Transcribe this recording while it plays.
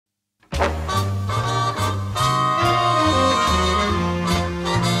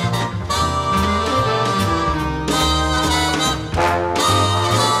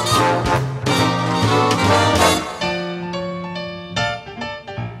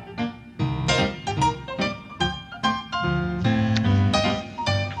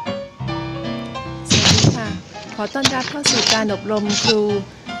อต้อนรับเข้าสู่การอบรมครู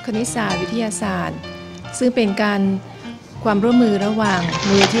คณิตศาสตร์วิทยาศาสตร์ซึ่งเป็นการความร่วมมือระหว่าง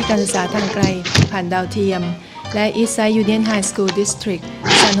มูลนิธิการศึกษาทางไกลผ่านดาวเทียมและ Eastside Union High School District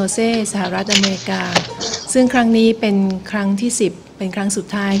ซานโฮเซสหรัฐอเมริกาซึ่งครั้งนี้เป็นครั้งที่10เป็นครั้งสุด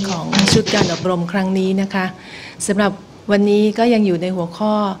ท้ายของชุดการอบรมครั้งนี้นะคะสำหรับวันนี้ก็ยังอยู่ในหัว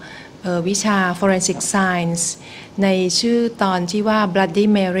ข้อวิชา Forensic Science ในชื่อตอนที่ว่า Bloody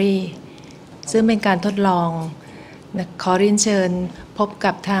Mary ซึ่งเป็นการทดลองขอเรียนเชิญพบ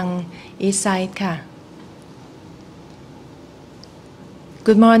กับทาง Eastside ค่ะ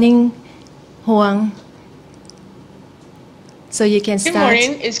Good morning, Huang. So you can start. Good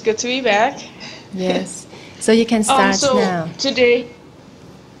morning. It's good to be back. Yes. So you can start now. Today.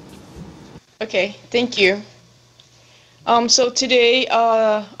 Okay. Thank you. So today,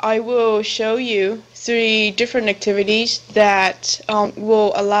 I will show you 3 different activities that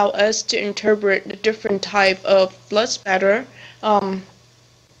will allow us to interpret the different type of blood spatter.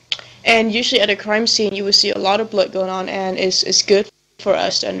 And usually at a crime scene, you will see a lot of blood going on, and it's good for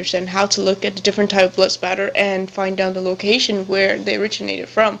us to understand how to look at the different type of blood spatter and find down the location where they originated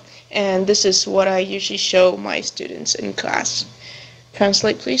from. And this is what I usually show my students in class.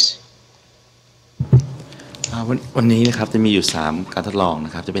 Translate, please. วันนี้นะครับจะมีอยู่3การทดลองน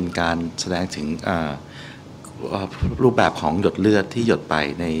ะครับจะเป็นการแสดงถึงรูปแบบของหยดเลือดที่หยดไป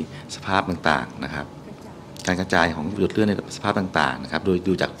ในสภาพต่างๆนะครับการกระจายของหยดเลือดในสภาพต่างๆนะครับโดย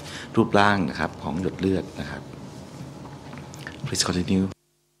ดูจากรูปร่างนะครับของหยดเลือดนะครับ Please continue.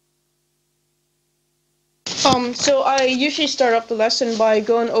 So I usually start off the lesson by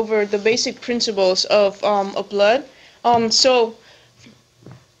going over the basic principles of blood. So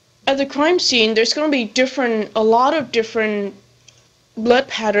at the crime scene, there's going to be a lot of different blood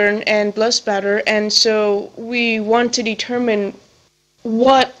pattern and blood spatter, and so we want to determine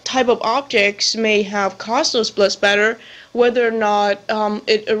what type of objects may have caused those blood spatter, whether or not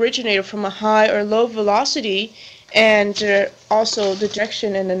it originated from a high or low velocity, and also the direction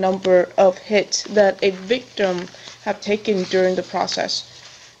and the number of hits that a victim have taken during the process.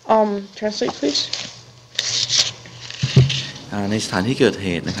 Translate, please. ในสถานที่เกิดเห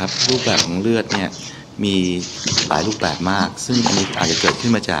ตุนะครับรูปแบบของเลือดเนี่ยมีหลายรูปแบบมากซึ่งอันนี้อาจจะเกิดขึ้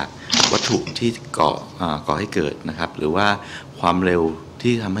นมาจากวัตถุที่ก่อให้เกิดนะครับหรือว่าความเร็ว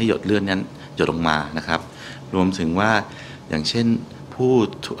ที่ทำให้หยดเลือดนั้นหยดลงมานะครับรวมถึงว่าอย่างเช่นผู้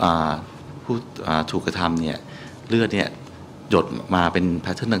ถูกกระทำเนี่ยเลือดเนี่ยหยดมาเป็นแพ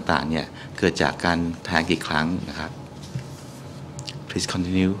ทเทิร์นต่างๆเนี่ยเกิดจากการแทงกี่ครั้งนะครับ Please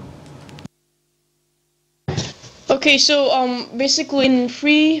continue. Okay, so basically in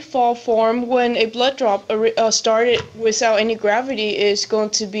free fall form, when a blood drop started without any gravity, is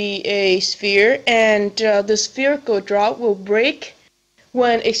going to be a sphere, and the spherical drop will break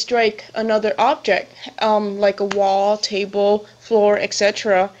when it strike another object, like a wall, table, floor,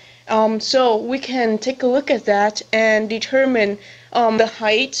 etc. So we can take a look at that and determine the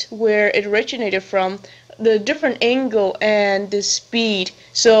height where it originated from, the different angle, and the speed.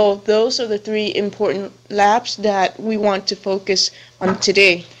 So those are the 3 important labs that we want to focus on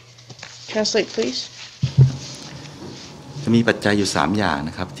today. Translate, please. จะมีปัจจัยอยู่3อย่าง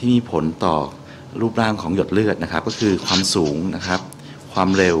นะครับที่มีผลต่อรูปร่างของหยดเลือดนะครับก็คือความสูงนะครับความ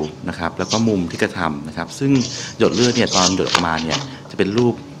เร็วนะครับแล้วก็มุมที่กระทำนะครับซึ่งหยดเลือดเนี่ยตอนหยดออกมาเนี่ยจะเป็นรู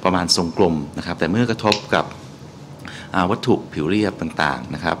ปประมาณทรงกลมนะครับแต่เมื่อกระทบกับวัตถุผิวเรียบต่าง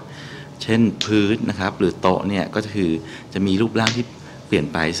ๆนะครับเช่นพื้นนะครับหรือโต๊ะเนี่ยก็คือจะมีรูปร่างที่เปลี่ยน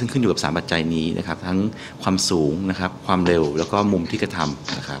ไปซึ่งขึ้นอยู่กับ3ปัจจัยนี้นะครับทั้งความสูงนะครับความเร็วแล้วก็มุมที่กระท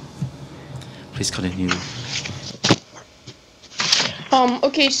ำนะครับ Please continue.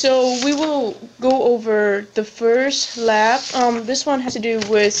 Okay, so we will go over the first lab. This one has to do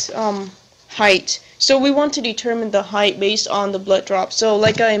with height. So we want to determine the height based on the blood drop. So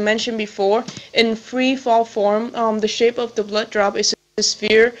like I mentioned before, in free fall form, the shape of the blood drop is a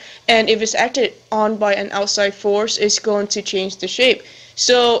sphere, and if it's acted on by an outside force, it's going to change the shape.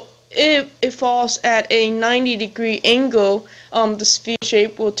 So if it falls at a 90-degree angle, the sphere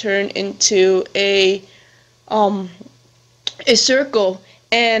shape will turn into a circle,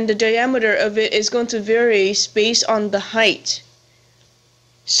 and the diameter of it is going to vary based on the height.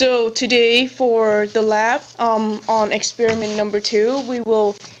 So today for the lab, on experiment number 2, we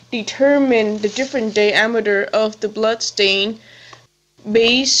will determine the different diameter of the blood stain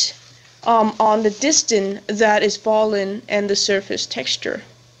based on the distance that is fallen and the surface texture.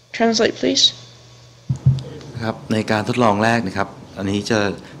 Translate, please. ครับในการทดลองแรกนะครับอันนี้จะ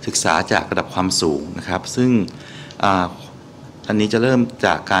ศึกษาจากระดับความสูงนะครับซึ่งอันนี้จะเริ่มจ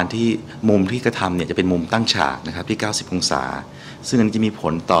ากการที่มุมที่กระทำเนี่ยจะเป็นมุมตั้งฉากนะครับที่90 องศาซึ่งอันนี้จะมีผ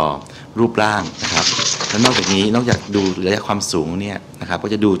ลต่อรูปร่างนะครับ และนอกจากนี้นอกจากดูระยะความสูงเนี่ยนะครับก็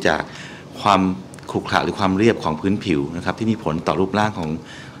จะดูจากความขรุขระหรือความเรียบของพื้นผิวนะครับที่มีผลต่อรูปร่างของ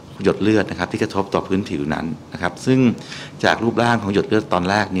หยดเลือดนะครับที่กระทบต่อพื้นผิวนั้นนะครับซึ่งจากรูปร่างของหยดเลือดตอน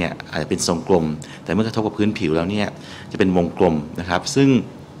แรกเนี่ยอาจจะเป็นทรงกลมแต่เมื่อกระทบกับพื้นผิวแล้วเนี่ยจะเป็นวงกลมนะครับซึ่ง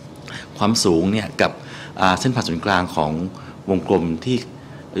ความสูงเนี่ยกับเส้นผ่าศูนย์กลางของวงกลมที่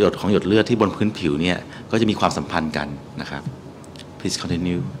หยดของหยดเลือดที่บนพื้นผิวเนี่ยก็จะมีความสัมพันธ์กันนะครับ Please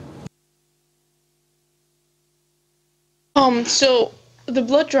continue. So the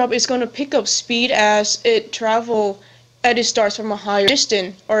blood drop is going to pick up speed as it starts from a higher distance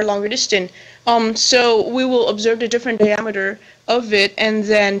or longer distance. So we will observe the different diameter of it, and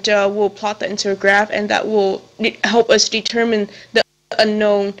then we'll plot that into a graph, and that will help us determine the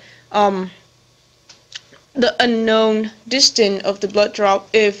unknown distance of the blood drop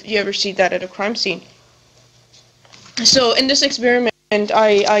if you ever see that at a crime scene. So in this experiment,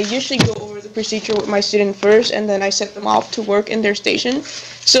 I usually go over the procedure with my student first, and then I set them off to work in their station.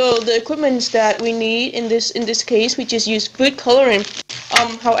 So the equipment that we need in this case, we just use food coloring.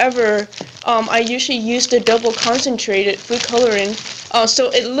 However, I usually use the double concentrated food coloring, so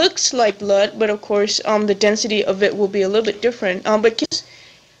it looks like blood, but of course, the density of it will be a little bit different. But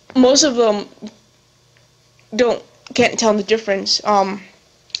most of them can't tell the difference.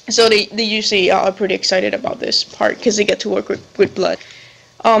 So they usually are pretty excited about this part because they get to work with blood.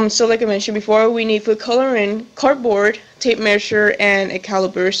 So like I mentioned before, we need food coloring, cardboard, tape measure, and a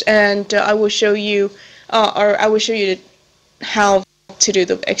calipers. And I will show you how to do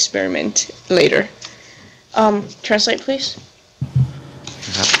the experiment later. Translate, please. น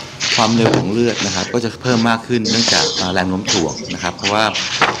ะครับความเร็วของเลือดนะครับก็จะเพิ่มมากขึ้นเนื่องจากแรงโน้มถ่วงนะครับเพราะว่า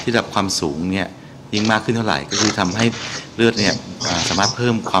ที่ระดับความสูงเนี่ยยิ่งมากขึ้นเท่าไหร่ก็คือทำให้เลือดเนี่ยสามารถเพิ่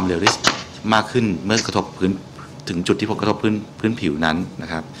มความเร็วได้มากขึ้นเมื่อกระทบพื้นถึงจุดที่พบกระทบพื้นผิวนั้นนะ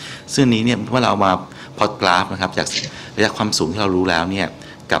ครับซึ่งนี้เนี่ยเมื่อเราเอามาพลอตกราฟนะครับจากระยะความสูงที่เรารู้แล้วเนี่ย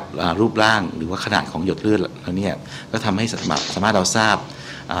กับรูปร่างหรือว่าขนาดของหยดเลือดแล้วเนี่ยก็ทำให้สามารถเราทราบ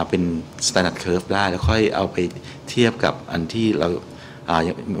เป็น standard curve ได้แล้วค่อยเอาไปเทียบกับอันที่เรา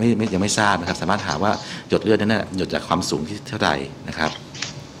ยังไม่ทราบนะครับสามารถหาว่าหยดเลือดนั้นหยดจากความสูงที่เท่าไหร่นะครับ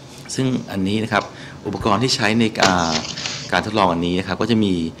ซึ่งอันนี้นะครับอุปกรณ์ที่ใช้ในการทดลองอันนี้นะครับก็จะ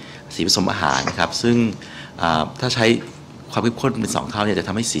มีสีผสมอาหารนะครับซึ่งถ้าใช้ความเข้มข้นเป็น2เท่าเนี่ยจะท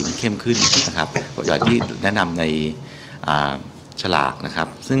ำให้สีมันเข้มขึ้นนะครับอย่างที่แนะนำในฉลากนะครับ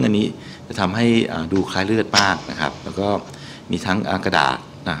ซึ่งอันนี้จะทำให้ดูคล้ายเลือดมากนะครับแล้วก็มีทั้งกระดาษ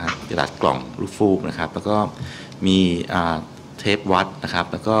นะครับกระดาษกล่องลูกฟูกนะครับแล้วก็มีเทปวัดนะครับ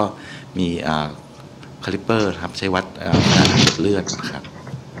แล้วก็มีคาลิปเปอร์ครับใช้วัดขนาดหยดเลือดนะครับ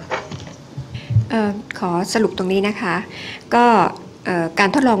ขอสรุปตรงนี้นะคะก็การ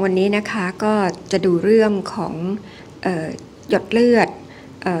ทดลองวันนี้นะคะก็จะดูเรื่องของหยดเลือด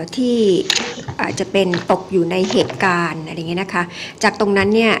ที่อาจจะเป็นตกอยู่ในเหตุการณ์อะไรเงี้ยนะคะจากตรงนั้น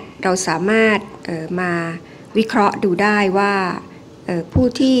เนี่ยเราสามารถมาวิเคราะห์ดูได้ว่าผู้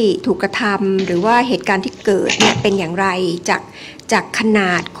ที่ถูกกระทำหรือว่าเหตุการณ์ที่เกิดเนี่ยเป็นอย่างไรจากขน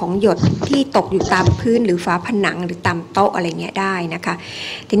าดของหยดที่ตกอยู่ตามพื้นหรือฝาผนังหรือตามโต๊ะอะไรเงี้ยได้นะคะ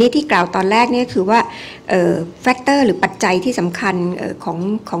ทีนี้ที่กล่าวตอนแรกเนี่ยคือว่าแฟกเตอร์หรือปัจจัยที่สำคัญ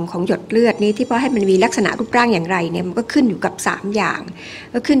ของหยดเลือดนี้ที่ว่าให้มันมีลักษณะรูปร่างอย่างไรเนี่ยมันก็ขึ้นอยู่กับ3อย่าง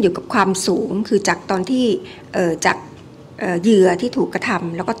ก็ขึ้นอยู่กับความสูงคือจากตอนที่จากเหยื่อที่ถูกกระท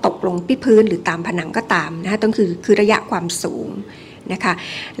ำแล้วก็ตกลงที่พื้นหรือตามผนังก็ตามนะคะต้องคือระยะความสูงนะคะ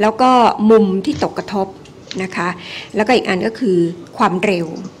แล้วก็มุมที่ตกกระทบนะคะแล้วก็อีกอันก็คือความเร็ว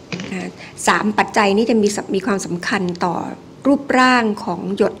3ปัจจัยนี้จะมีความสำคัญต่อรูปร่างของ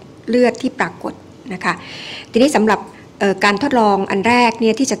หยดเลือดที่ปรากฏนะคะทีนี้สำหรับการทดลองอันแรกเ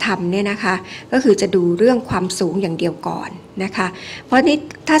นี่ยที่จะทำเนี่ยนะคะก็คือจะดูเรื่องความสูงอย่างเดียวก่อนนะคะเพราะนี้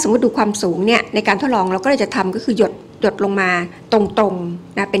ถ้าสมมติดูความสูงเนี่ยในการทดลองเราก็เลยจะทำก็คือหยดลงมาตรง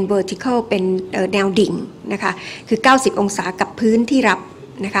ๆนะเป็น vertical เป็นแนวดิ่งนะคะคือ90องศากับพื้นที่รับ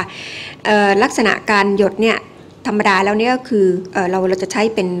นะคะลักษณะการหยดเนี่ยธรรมดาแล้วเนี่ยก็คือเราจะใช้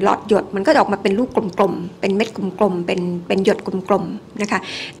เป็นหลอดหยดมันก็ออกมาเป็นลูกกลมๆเป็นเม็ดกลมๆเป็นหยดกลมๆนะคะ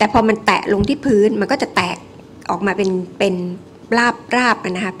แต่พอมันแตะลงที่พื้นมันก็จะแตกออกมาเป็นราบ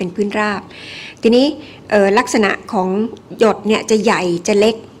นะคะเป็นพื้นราบทีนี้ลักษณะของหยดเนี่ยจะใหญ่จะเ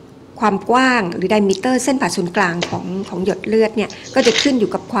ล็กความกว้างหรือไดมิเตอร์เส้นผ่าศูนย์กลางของหยดเลือดเนี่ยก็จะขึ้นอยู่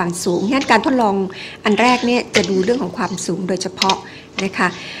กับความสูงฉะนั้นการทดลองอันแรกเนี่ยจะดูเรื่องของความสูงโดยเฉพาะนะคะ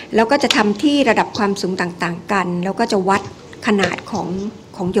แล้วก็จะทำที่ระดับความสูงต่างๆกันแล้วก็จะวัดขนาดข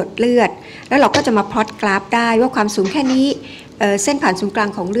องหยดเลือดแล้วเราก็จะมาพลอตกราฟได้ว่าความสูงแค่นี้เส้นผ่านศูนย์กลาง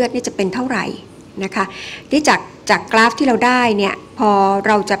ของเลือดนี่จะเป็นเท่าไหร่นะคะที่จากกราฟที่เราได้เนี่ยพอเ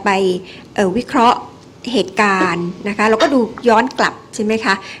ราจะไปวิเคราะห์เหตุการณ์นะคะเราก็ดูย้อนกลับใช่ไหมค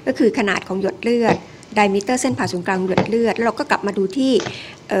ะก็คือขนาดของหยดเลือด diameter เส้นผ่าศูนย์กลางหยดเลือดแล้วเราก็กลับมาดูที่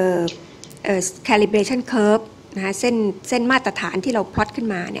calibration curve นะคะเส้นมาตรฐานที่เราพลอตขึ้น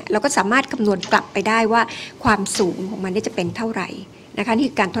มาเนี่ยเราก็สามารถคำนวณกลับไปได้ว่าความสูงของมันจะเป็นเท่าไหร่นะคะนี่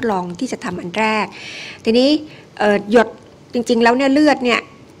คือการทดลองที่จะทำอันแรกทีนี้หยดจริงๆแล้วเนี่ยเลือดเนี่ย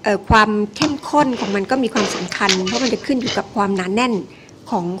ความเข้มข้นของมันก็มีความสำคัญเพราะมันจะขึ้นอยู่กับความหนาแน่น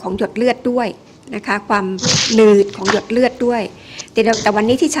ของหยดเลือดด้วยนะคะความหนืดของหยดเลือดด้วยแต่วัน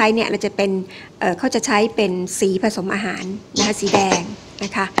นี้ที่ใช้เนี่ยเราจะเป็นเขาจะใช้เป็นสีผสมอาหารนะคะสีแดงน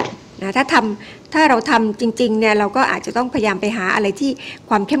ะคะนะถ้าเราทำจริงๆเนี่ยเราก็อาจจะต้องพยายามไปหาอะไรที่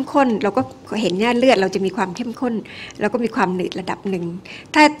ความเข้มข้นเราก็เห็นเนี่ยเลือดเราจะมีความเข้มข้นแล้วก็มีความหนืดระดับหนึ่ง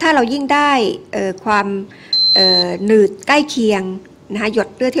ถ้าเรายิ่งได้ความหนืดใกล้เคียงนะคะหยด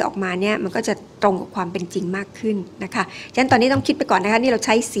เลือดที่ออกมาเนี่ยมันก็จะตรงกับความเป็นจริงมากขึ้นนะคะฉะนั้นตอนนี้ต้องคิดไปก่อนนะคะนี่เราใ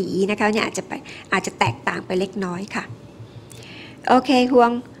ช้สีนะคะเนี่ยอาจจะแตกต่างไปเล็กน้อยค่ะโอเคฮว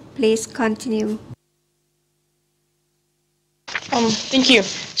ง please continue Thank you.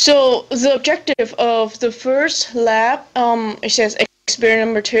 So the objective of the first lab, it says experiment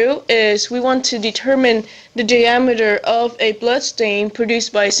number 2, is we want to determine the diameter of a blood stain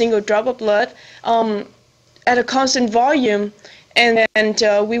produced by a single drop of blood at a constant volume, and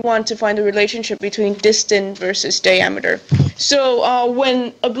we want to find the relationship between distance versus diameter. So when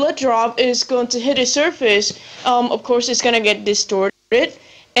a blood drop is going to hit a surface, of course it's going to get distorted.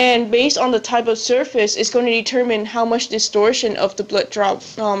 And based on the type of surface, it's going to determine how much distortion of the blood drop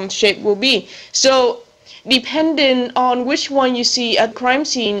shape will be. So depending on which one you see at the crime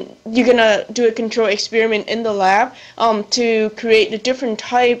scene, you're going to do a control experiment in the lab to create a different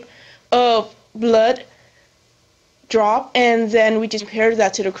type of blood drop, and then we just compare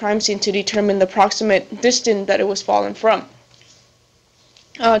that to the crime scene to determine the approximate distance that it was fallen from.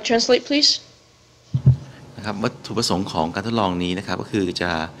 Translate, please. นะครับวัตถุประสงค์ของการทดลองนี้นะครับก็คือจ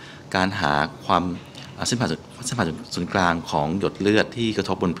ะการหาความเส้นผ่าศูนย์กลางของหยดเลือดที่กระ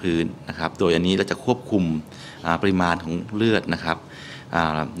ทบบนพื้นนะครับโดยอันนี้เราจะควบคุมปริมาณของเลือดนะครับ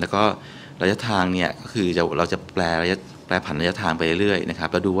แล้วก็ระยะทางเนี่ยก็คือเราจะแปรผันระยะทางไปเรื่อยๆนะครับ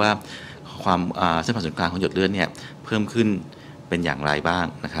แล้วดูว่าความเส้นผ่าศูนย์กลางของหยดเลือดเนี่ยเพิ่มขึ้นเป็นอย่างไรบ้าง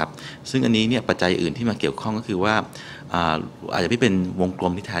นะครับซึ่งอันนี้เนี่ยปัจจัยอื่นที่มาเกี่ยวข้องก็คือว่าอาจจะไม่เป็นวงกล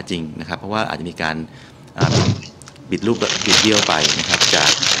มที่แท้จริงนะครับเพราะว่าอาจจะมีการบิดเบี้ยวไปนะครับจา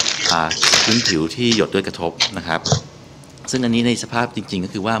กพื้นผิวที่หยดด้วยกระทบนะครับซึ่งอันนี้ในสภาพจริงๆก็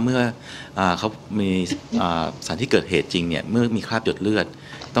คือว่าเมื่อเขามีสถานที่เกิดเหตุจริงเนี่ยเมื่อมีคราบหยดเลือด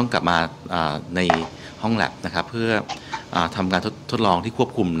ต้องกลับมาในห้องแลบนะครับเพื่อทำการทดลองที่ควบ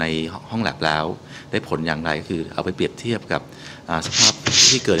คุมในห้องแลบแล้วได้ผลอย่างไรคือเอาไปเปรียบเทียบกับสภาพ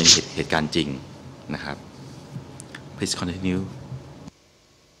ที่เกิดในเหตุการณ์จริงนะครับ Please continue.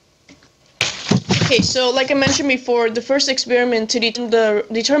 Okay, so like I mentioned before, the first experiment to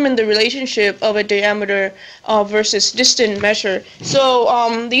determine the relationship of a diameter versus distance measure. So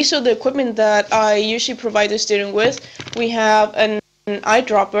these are the equipment that I usually provide the student with. We have an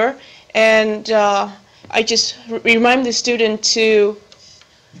eyedropper, and I just remind the student to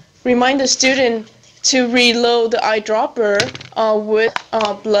reload the eyedropper with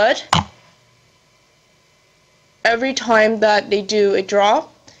blood every time that they do a drop.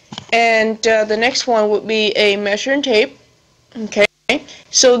 And the next one would be a measuring tape. Okay,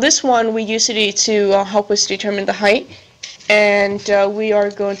 so this one we use it to help us determine the height, and we are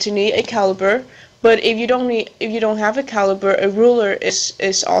going to need a caliper. But if you don't have a caliper, a ruler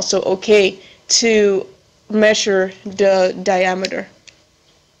is also okay to measure the diameter.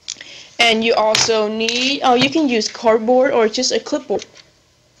 And you also need you can use cardboard or just a clipboard.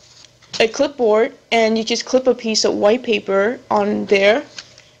 And you just clip a piece of white paper on there.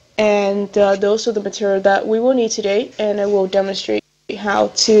 And those are the material that we will need today, and I will demonstrate how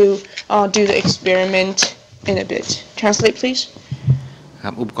to do the experiment in a bit. Translate, please. ค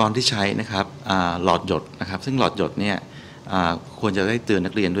รับอุปกรณ์ที่ใช้นะครับหลอดหยดนะครับซึ่งหลอดหยดเนี่ยควรจะได้เตือน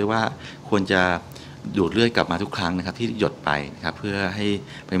นักเรียนด้วยว่าควรจะดูดเลือดกลับมาทุกครั้งนะครับที่หยดไปนะครับเพื่อให้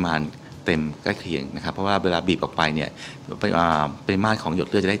ปริมาณเต็มใกล้เคียงนะครับเพราะว่าเวลาบีบออกไปเนี่ยปริมาณของหยด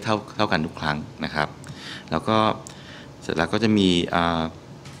เลือดจะได้เท่ากันทุกครั้งนะครับแล้วก็เสร็จแล้วก็จะมี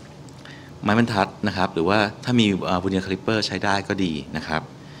ไม้บรรทัดนะครับหรือว่าถ้ามีบูเนียร์คลิปเปอร์ใช้ได้ก็ดีนะครับ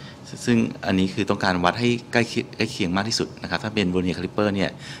ซึ่งอันนี้คือต้องการวัดให้ใกล้เคียงมากที่สุดนะครับถ้าเป็นบูเนียร์คลิปเปอร์เนี่ย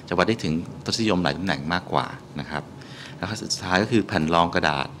จะวัดได้ถึงทศนิยมหลายตำแหน่งมากกว่านะครับแล้วสุดท้ายก็คือแผ่นรองกระ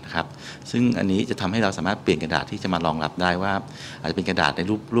ดาษนะครับซึ่งอันนี้จะทำให้เราสามารถเปลี่ยนกระดาษที่จะมารองรับได้ว่าอาจจะเป็นกระดาษใน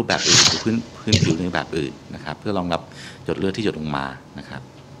รูปแบบอื่นหรือพื้นผิวในแบบอื่นนะครับเพื่อรองรับหยดเลือดที่หยดลงมานะครับ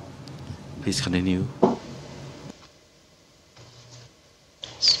Please continue.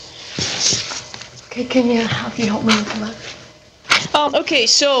 Okay, can you help me come up? Okay,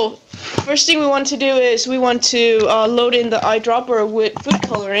 so first thing we want to do is we want to load in the eyedropper with food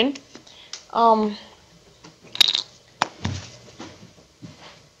coloring.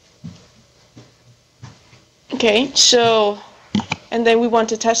 Okay, so, and then we want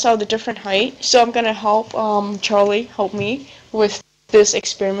to test out the different height. So I'm gonna help Charlie help me with this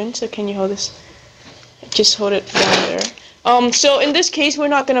experiment. So can you hold this? Just hold it down there. So in this case,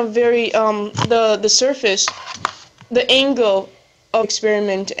 we're not gonna vary the surface, the angle of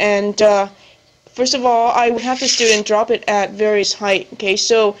experiment, and first of all, I would have the student drop it at various height. Okay,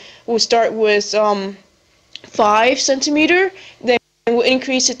 so we'll start with 5 centimeter, then we'll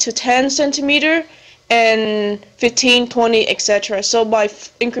increase it to 10 centimeter, and 15, 20, etc. So by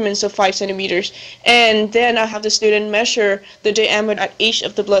increments of 5 centimeters, and then I have the student measure the diameter at each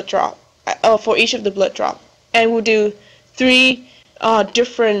of the blood drop, for each of the blood drop, and we'll do 3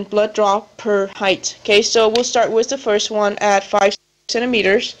 different blood drop per height. Okay, so we'll start with the first one at 5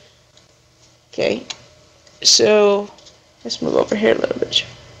 centimeters. Okay, so let's move over here a little bit.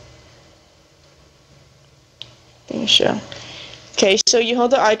 Okay, so you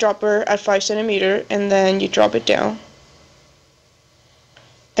hold the eyedropper at 5 centimeter and then you drop it down.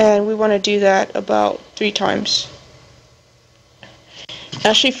 And we want to do that about 3 times.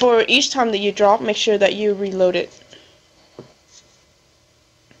 Actually, for each time that you drop, make sure that you reload it.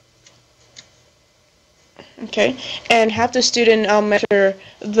 Okay, and have the student measure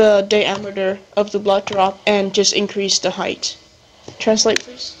the diameter of the blood drop and just increase the height. Translate,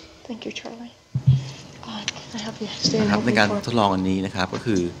 please. Thank you, Charlie. I have you stand นะครับในการทดลองอันนี้นะครับก็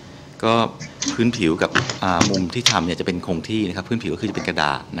คือก็พื้นผิวกับมุมที่ทำเนี่ยจะเป็นคงที่นะครับพื้นผิวก็คือจะเป็นกระด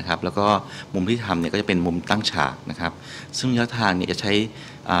าษนะครับแล้วก็มุมที่ทำเนี่ยก็จะเป็นมุมตั้งฉากนะครับซึ่งระยะทางเนี่ยจะใช้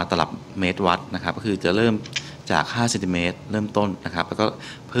ตลับเมตรวัดนะครับก็คือจะเริ่มจาก5 เซนติเมตรเริ่มต้นนะครับแล้วก็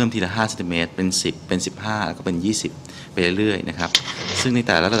เพิ่มทีละ5 เซนติเมตรเป็น10เป็น15แล้วก็เป็น20ไปเรื่อยๆนะครับซึ่งในแ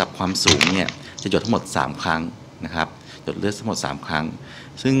ต่ละระดับความสูงเนี่ยจะหยดทั้งหมด3ครั้งนะครับหยดเลือดทั้งหมด3ครั้ง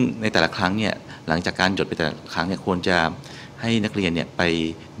ซึ่งในแต่ละครั้งเนี่ยหลังจากการหยดไปแต่ละครั้งเนี่ยควรจะให้นักเรียนเนี่ยไป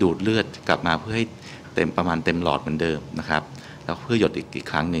ดูดเลือดกลับมาเพื่อให้เต็มประมาณเต็มหลอดเหมือนเดิมนะครับแล้วเพื่อหยดอีก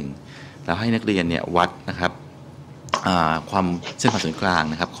ครั้งหนึ่งแล้วให้นักเรียนเนี่ยวัดนะครับความเส้นผ่านศูนย์กลาง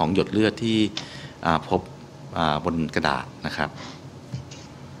นะครับของหยดเลือดที่พบบนกระดาษนะครับ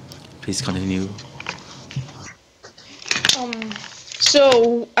Please continue. So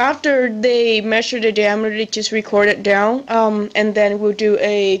after they measure the diameter, they just record it down, and then we'll do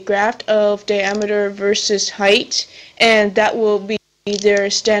a graph of diameter versus height, and that will be their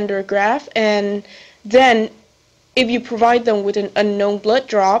standard graph. And then if you provide them with an unknown blood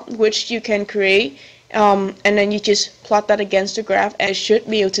drop, which you can create, and then you just plot that against the graph, and it should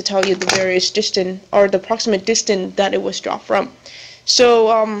be able to tell you the various distance or the approximate distance that it was dropped from. So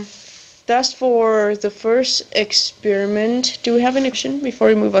that's for the first experiment. Do we have any question before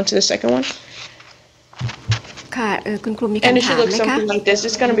we move on to the second one? ค่ะคุณครูมี And it คำถา should ม look ไหมคะ something like this.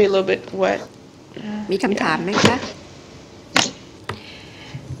 It's going to be a little bit wet. มีคำถามไหมคะ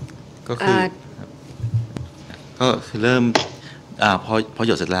ก็คือเริ่มพอห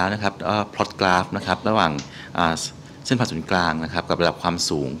ยดเสร็จแล้วนะครับพลอตกราฟนะครับระหว่างเส้นผ่านศูนย์กลางนะครับกับระดับความ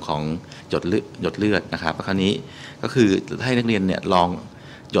สูงของหยดเลือดนะครับคราวนี้ก็คือให้นักเรียนเนี่ยลอง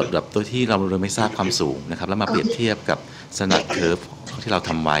หยดแบบโดยที่เราไม่ทราบความสูงนะครับแล้วมาเปรียบเทียบกับstandard curveที่เราท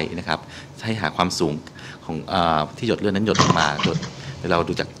ำไว้นะครับให้หาความสูงของที่หยดเลือดนั้นหยดออกมาโดยเรา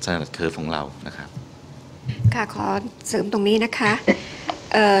ดูจากstandard curveของเรานะครับค่ะขอเสริมตรงนี้นะคะ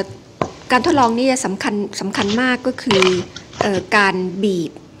การทดลองนี้สำคัญมากก็คือการบี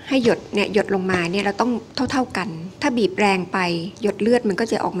บให้หยดเนี่ยหยดลงมาเนี่ยเราต้องเท่ากันถ้าบีบแรงไปหยดเลือดมันก็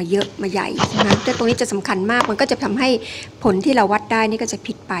จะออกมาเยอะมาใหญ่นะแต่ตรงนี้จะสำคัญมากมันก็จะทำให้ผลที่เราวัดได้นี่ก็จะ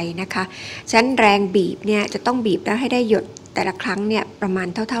ผิดไปนะคะฉะนั้นแรงบีบเนี่ยจะต้องบีบแล้วให้ได้หยดแต่ละครั้งเนี่ยประมาณ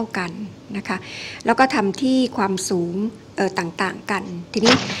เท่ากันนะคะแล้วก็ทำที่ความสูงต่างๆกันที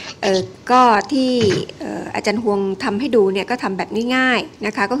นี้ก็ที่อาจารย์ฮวงทำให้ดูเนี่ยก็ทำแบบง่ายๆน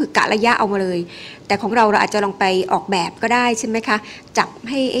ะคะก็คือกะระยะเอามาเลยแต่ของเราอาจจะลองไปออกแบบก็ได้ใช่ไหมคะจับ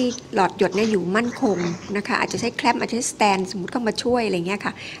ให้หลอดหยดเนี่ยอยู่มั่นคงนะคะอาจจะใช้แคลมอาจจะใช้สแตนสมมุติเข้ามาช่วยอะไรเงี้ยค่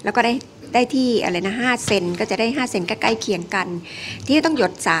ะแล้วก็ได้ที่อะไรนะ5 เซนก็จะได้5 เซนใกล้ๆเคียงกันที่ต้องหย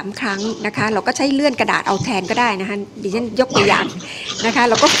ด3 ครั้งนะคะเราก็ใช้เลื่อนกระดาษเอาแทนก็ได้นะคะดิฉันยกตัวอย่างนะคะ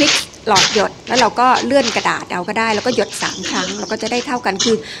เราก็ฟิกหลอดหยดแล้วเราก็เลื่อนกระดาษเอาก็ได้แล้วก็หยด3 ครั้งเราก็จะได้เท่ากัน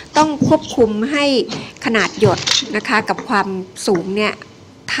คือต้องควบคุมให้ขนาดหยดนะคะกับความสูงเนี่ย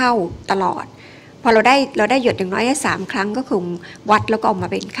เท่าตลอดพอเราได้หยดอย่างน้อย3 ครั้งก็คงวัดแล้วก็ออกมา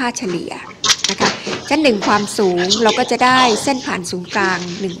เป็นค่าเฉลี่ยนะคะชั้น1ความสูงเราก็จะได้เส้นผ่านศูนย์กลาง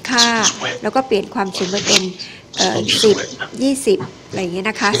1 ค่าแล้วก็เปลี่ยนความสูงไปเป็น10 20อะไรอย่างเงี้ย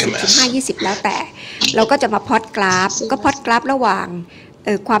นะคะ10 15 20แล้วแต่เราก็จะมาพลอตกราฟก็พลอตกราฟระหว่าง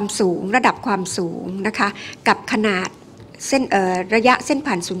ความสูงระดับความสูงนะคะกับขนาดเส้นระยะเส้น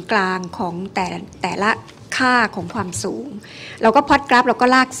ผ่านศูนย์กลางของแต่ละค่าของความสูงเราก็พลอตกราฟเราก็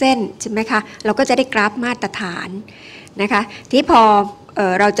ลากเส้นใช่ไหมคะเราก็จะได้กราฟมาตรฐานนะคะที่พอ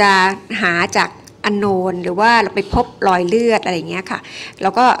เราจะหาจากอันโนนหรือว่าเราไปพบรอยเลือดอะไรอย่างเงี้ยค่ะเรา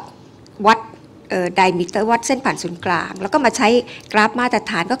ก็วัดไดมิเตอร์วัดเส้นผ่านศูนย์กลางแล้วก็มาใช้กราฟมาตร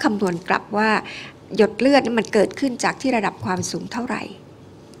ฐานก็คำนวณกลับว่าหยดเลือดนี่มันเกิดขึ้นจากที่ระดับความสูงเท่าไหร่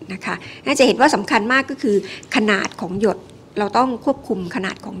นะคะน่าจะเห็นว่าสำคัญมากก็คือขนาดของหยดเราต้องควบคุมขน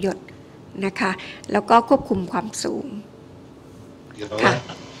าดของหยดนะคะแล้วก็ควบคุมความสูงค่ะ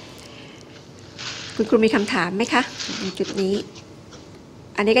คุณครูมีคำถามไหมคะในจุดนี้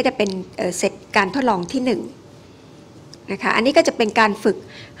อันนี้ก็จะเป็นเสร็จการทดลองที่1นะคะอันนี้ก็จะเป็นการฝึก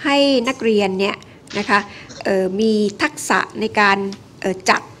ให้นักเรียนเนี่ยนะคะมีทักษะในการ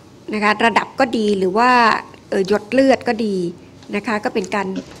จับนะคะระดับก็ดีหรือว่าหยดเลือดก็ดีนะคะก็เป็น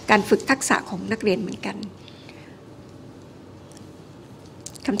การฝึกทักษะของนักเรียนเหมือนกัน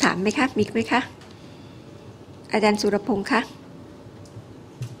คำถามไหมคะมีไหมคะอาจารย์สุรพงษ์คะ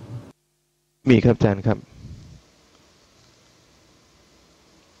มีครับอาจารย์ครับ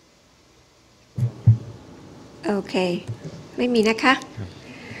โอเคไม่มีนะคะ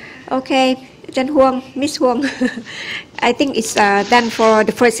โอเคอาจารย์ฮวงมิสฮวง I think it's done for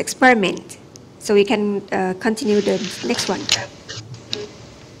the first experiment so we can continue the next one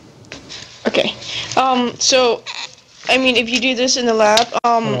Okay. So, I mean, if you do this in the lab,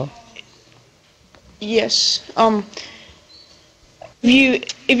 yes.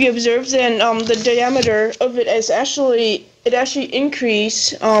 If you observe, then the diameter of it is actually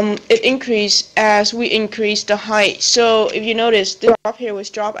increase as we increase the height. So, if you notice, the drop here was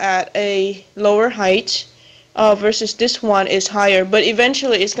dropped at a lower height. Versus this one is higher, but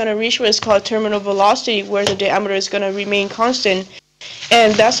eventually it's going to reach what is called terminal velocity, where the diameter is going to remain constant.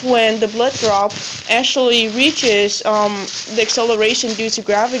 And that's when the blood drop actually reaches the acceleration due to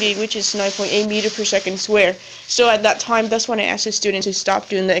gravity, which is 9.8 meters per second square. So at that time, that's when I asked the students to stop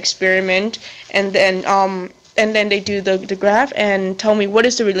doing the experiment, and then they do the graph and tell me what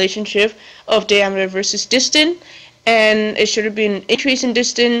is the relationship of diameter versus distance, and it should have been increase in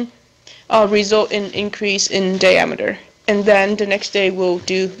distance result in increase in diameter. And then the next day we'll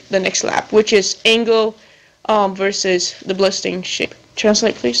do the next lap, which is angle versus the blood-stain shape.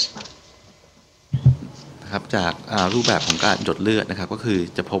 Translate, please. ครับจากรูปแบบของการหยดเลือดนะครับก็คือ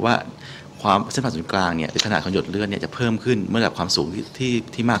จะพบว่าความเส้นผ่านศูนย์กลางเนี่ยหรือขนาดของหยดเลือดเนี่ยจะเพิ่มขึ้นเมื่อระดับความสูง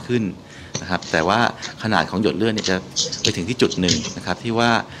ที่มากขึ้นนะครับแต่ว่าขนาดของหยดเลือดเนี่ยจะไปถึงที่จุดหนึ่งนะครับที่ว่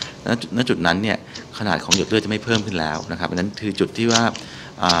าณจุดนั้นเนี่ยขนาดของหยดเลือดจะไม่เพิ่มขึ้นแล้วนะครับอันนั้นคือจุดที่ว่า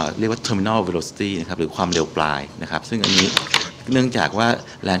เรียกว่า terminal velocity นะครับหรือความเร็วปลายนะครับซึ่งอันนี้เนื่องจากว่า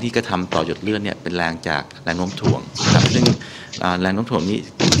แรงที่กระทำต่อหยดเลือดเนี่ยเป็นแรงจากแรงโน้มถ่วงนะครับซึ่งแรงโน้มถ่วงนี้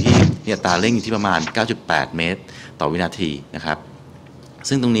ที่อัตราเร่งอยู่ที่ประมาณ 9.8 เมตรต่อวินาทีนะครับ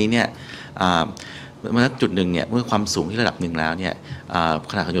ซึ่งตรงนี้เนี่ยเมื่อจุดหนึ่งเนี่ยเมื่อความสูงที่ระดับหนึ่งแล้วเนี่ย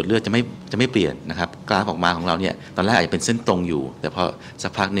ขนาดของหยดเลือดจะไม่เปลี่ยนนะครับกราฟออกมาของเราเนี่ยตอนแรกอาจจะเป็นเส้นตรงอยู่แต่พอสั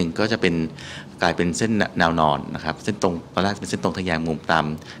กพักหนึ่งก็จะเป็นกลายเป็นเส้นแนวนอนนะครับเส้นตรงตอนแรกเป็นเส้นตรงทะแยงมุมตาม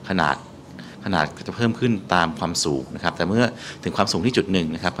ขนาดจะเพิ่มขึ้นตามความสูงนะครับแต่เมื่อถึงความสูงที่จุดหนึ่ง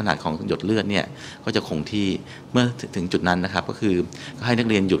นะครับขนาดของหยดเลือดเนี่ยก็จะคงที่เมื่อถึงจุดนั้นนะครับก็คือก็ให้นัก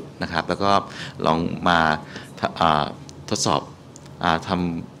เรียนหยุดนะครับแล้วก็ลองมาทดสอบท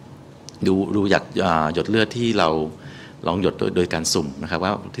ำดูจากหยดเลือดที่เราลองหยดโดยการสุ่มนะครับว่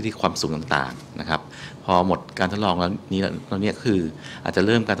าที่ความสูงต่างๆนะครับพอหมดการทดลองแล้วนี้คืออาจจะเ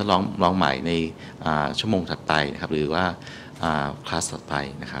ริ่มการทดลองใหม่ในชั่วโมงถัดไปนะครับหรือว่าคลาสถัดไป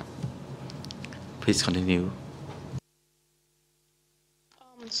นะครับ Please continue.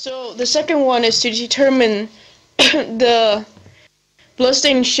 So the second one is to determine the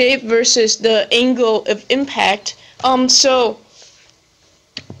blood-stain shape versus the angle of impact. So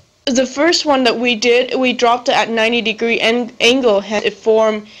the first one that we did, we dropped it at 90-degree angle, and it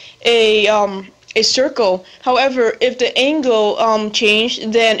formed a circle. However, if the angle changed,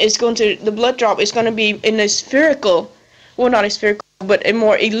 then the blood drop is going to be in a spherical, well, not a spherical, but a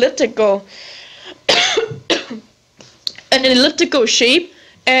more elliptical, an elliptical shape.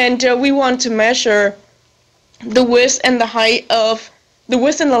 And we want to measure the width and the height of the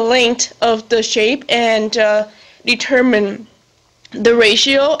width and the length of the shape and determine the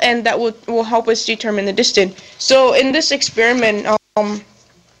ratio, and that will help us determine the distance. So in this experiment,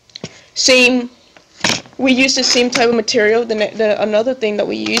 we use the same type of material. Another thing that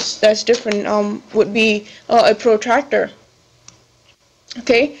we use that's different would be a protractor.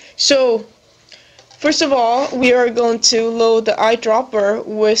 Okay, so first of all, we are going to load the eyedropper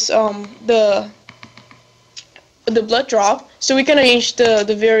with the blood drop. So we can change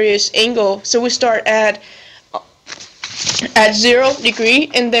the various angle. So we start at 0 degree,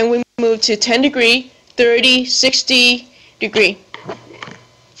 and then we move to 10 degree, 30, 60 degree.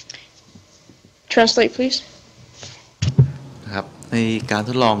 Translate, please. ครับในการท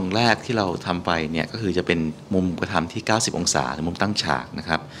ดลองแรกที่เราทำไปเนี่ยก็คือจะเป็นมุมกระทำที่ 90 องศาหรือมุมตั้งฉากนะค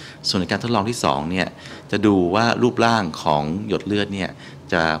รับส่วนในการทดลองที่2เนี่ยจะดูว่ารูปร่างของหยดเลือดเนี่ย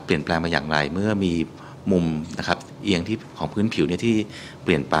จะเปลี่ยนแปลงมาอย่างไรเมื่อมีมุมนะครับเอียงที่ของพื้นผิวเนี่ยที่เป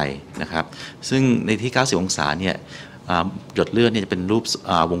ลี่ยนไปนะครับซึ่งในที่ 90 องศาเนี่ยหยดเลือดเนี่ยจะเป็นรูป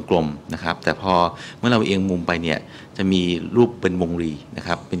วงกลมนะครับแต่พอเมื่อเราเอียงมุมไปเนี่ยจะมีรูปเป็นวงรีนะค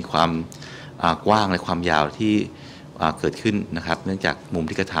รับเป็นความกว้างและความยาวที่เกิดขึ้นนะครับเนื่องจากมุม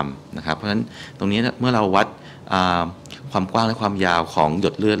ที่กระทำนะครับเพราะฉะนั้นตรงนี้เมื่อเราวัดความกว้างและความยาวของหย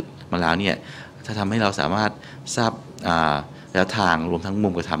ดเลือดมาแล้วเนี่ยจะทำให้เราสามารถทราบระยะทางรวมทั้งมุ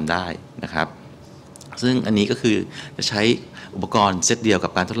มกระทำได้นะครับซึ่งอันนี้ก็คือจะใช้อุปกรณ์เซตเดียวกั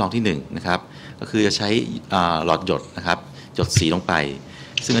บการทดลองที่1นะครับก็คือจะใช้หลอดหยดนะครับหยดสีลงไป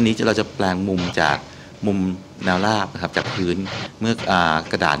ซึ่งอันนี้เราจะแปลงมุมจากมุมแนวราบนะครับจากพื้นเมื่อ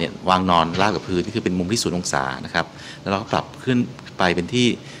กระดาษเนี่ยวางนอนราบกับพื้นนี่คือเป็นมุมที่0 องศานะครับแล้วเราก็ปรับขึ้นไปเป็นที่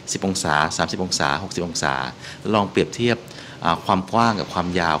10 องศา30 องศา60 องศาแล้วลองเปรียบเทียบความกว้างกับความ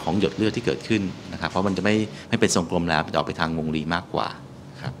ยาวของหยดเลือดที่เกิดขึ้นนะครับเพราะมันจะไม่เป็นทรงกลมแล้วจะออกไปทางวงรีมากกว่า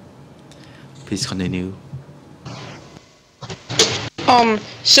ครับ Please continue.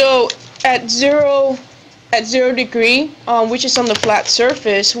 So at 0 degree, which is on the flat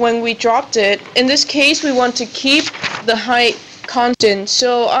surface, when we dropped it, in this case we want to keep the height constant.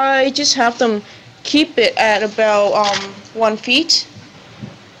 So I just have them keep it at about 1 feet,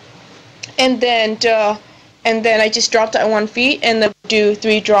 and then I just dropped at 1 feet, and then do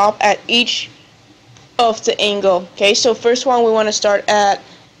 3 drop at each of the angle. Okay, so first one we want to start at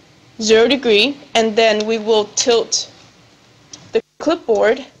 0 degree, and then we will tilt the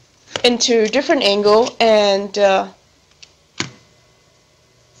clipboard into different angle, and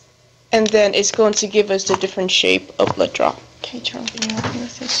then it's going to give us the different shape of blood drop. Okay, Charlie, can you help me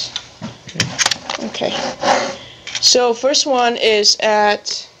with this? Okay. So first one is at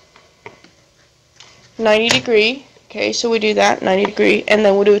 90 degree. Okay, so we do that 90 degree, and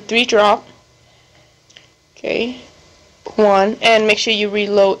then we'll do 3 drop. Okay, 1, and make sure you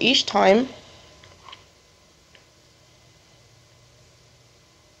reload each time.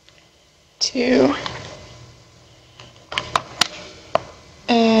 2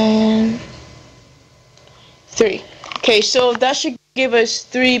 and 3. Okay, so that should give us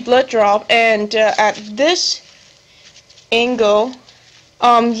 3 blood drop, and at this angle,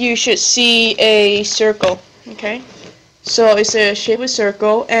 you should see a circle. Okay, so it's a shape of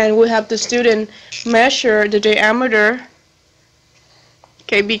circle, and we have the student measure the diameter.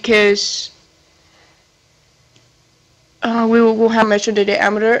 Okay, because we will have measured the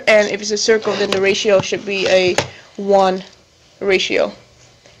diameter, and if it's a circle, then the ratio should be a 1 ratio.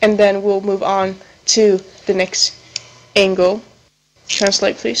 And then we'll move on to the next angle.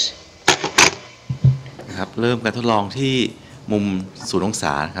 Translate, please. นะครับเริ่มการทดลองที่มุม0 องศ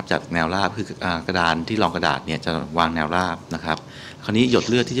าครับจากแนวราบคือกระดานที่รองกระดาษเนี่ยจะวางแนวราบนะครับคราวนี้หยด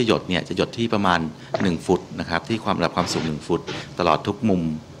เลือดที่จะหยดเนี่ยจะหยดที่ประมาณ1 ฟุตนะครับที่ระดับความสูง1 ฟุตตลอดทุกมุ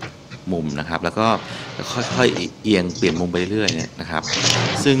มนะครับแล้วก็ค่อยๆเอียงเปลี่ยนมุมไปเรื่อยๆเนี่ยนะครับ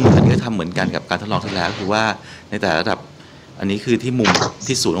ซึ่งอันนี้ก็ทำเหมือนกันกับการทดลองที่แล้วคือว่าในแต่ระดับอันนี้คือที่มุม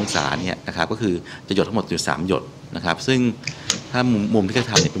ที่0 องศาเนี่ยนะครับก็คือจะหยดทั้งหมดอยู่3 หยดนะครับซึ่งถ้ามุมที่จะ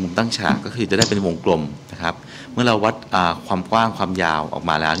ทำเนี่ยเป็นมุมตั้งฉากก็คือจะได้เป็นวงกลมนะครับเมื่อเราวัดความกว้างความยาวออก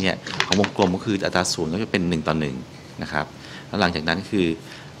มาแล้วเนี่ยของวงกลมก็คืออัตราส่วนก็จะเป็น1 ต่อ 1นะครับแล้วหลังจากนั้นคือ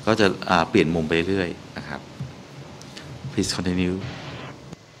ก็จะเปลี่ยนมุมไปเรื่อยๆนะครับ Please continue.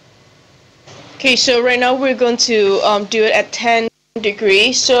 Okay, so right now we're going to do it at 10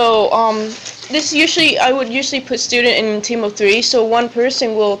 degrees. So I would usually put student in a team of 3. So one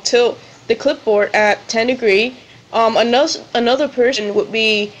person will tilt the clipboard at 10 degree. Another person would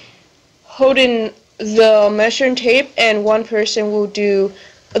be holding the measuring tape, and one person will do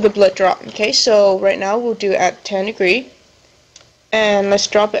the blood drop. Okay, so right now we'll do it at 10 degree, and let's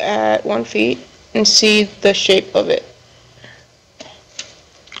drop it at 1 feet and see the shape of it.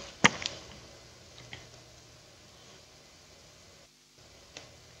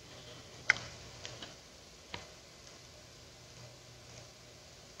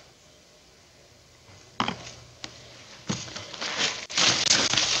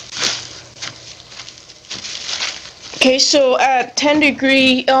 Okay, so at 10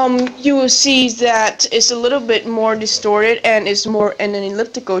 degree, you will see that it's a little bit more distorted and it's more in an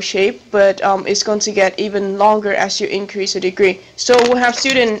elliptical shape, but it's going to get even longer as you increase the degree. So we'll have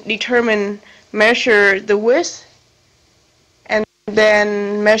students measure the width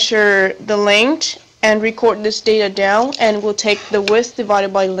then measure the length and record this data down, and we'll take the width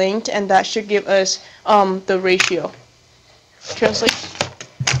divided by length, and that should give us the ratio. Translate.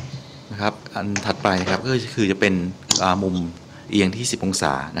 นะครับอันถัดไปนะครับก็คือจะเป็นมุมเอียงที่10 องศ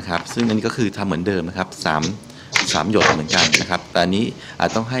านะครับซึ่งอันนี้ก็คือทำเหมือนเดิมนะครับ3หยดเหมือนกันนะครับแต่อันนี้อาจ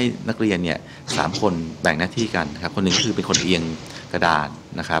ต้องให้นักเรียนเนี่ย3 คนแบ่งหน้าที่กันนะครับคนหนึ่งก็คือเป็นคนเอียงกระดาน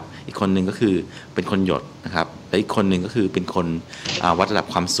นะครับอีกคนหนึ่งก็คือเป็นคนหยดนะครับและอีกคนหนึ่งก็คือเป็นคนวัดระดับ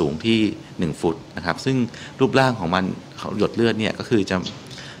ความสูงที่1 ฟุตนะครับซึ่งรูปร่างของมันหยดเลือดเนี่ยก็คือ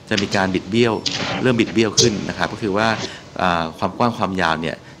จะมีการบิดเบี้ยวเริ่มบิดเบี้ยวขึ้นนะครับก็คือว่าความกว้างความยาวเ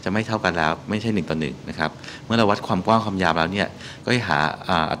นี่ยจะไม่เท่ากันแล้วไม่ใช่1 ต่อ 1นะครับเมื่อเราวัดความกว้างความยาวแล้วเนี่ยก็ให้หา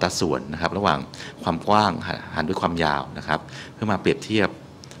อัตราส่วนนะครับระหว่างความกว้างหารด้วยความยาวนะครับเพื่อมาเปรียบเทียบ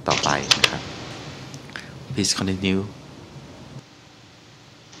ต่อไปนะครับ Please continue.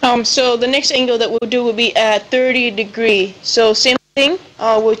 So the next angle that we'll do will be at 30 degree. So same thing,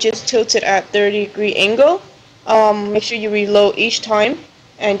 we'll just tilt it at 30 degree angle. Make sure you reload each time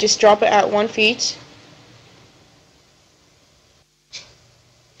and just drop it at 1 feet.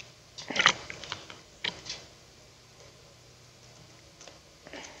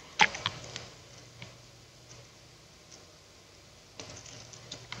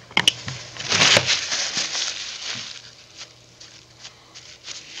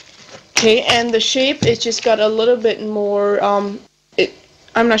 Okay, and the shape, it just got a little bit more,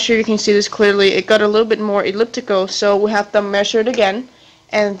 I'm not sure you can see this clearly, it got a little bit more elliptical, so we have to measure it again,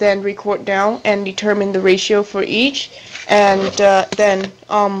 and then record down and determine the ratio for each, and then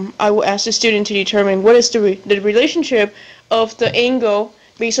I will ask the student to determine what is the relationship of the angle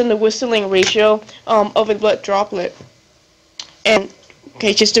based on the width to length ratio of a blood droplet. And,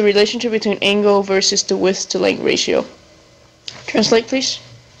 okay, just the relationship between angle versus the width to length ratio. Translate, please.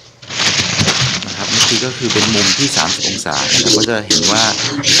 นะครับนี่ก็คือเป็นมุมที่30 องศานะครับก็จะเห็นว่า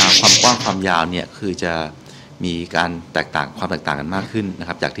ความกว้างความยาวเนี่ยคือจะมีการความแตกต่างกันมากขึ้นนะค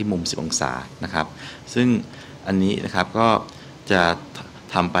รับจากที่มุม10 องศานะครับซึ่งอันนี้นะครับก็จะ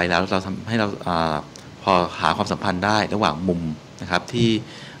ทำไปแล้วเราทำให้เราพอหาความสัมพันธ์ได้ระหว่างมุมนะครับที่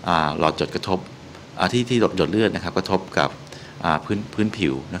หลอดหยดกระทบที่หยดเลือดนะครับกระทบกับพื้นผิ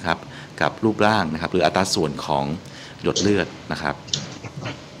วนะครับกับรูปร่างนะครับหรืออัตราส่วนของหยดเลือดนะครับ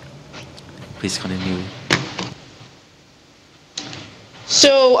Please continue.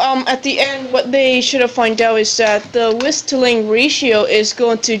 So at the end, what they should have find out is that the width to length ratio is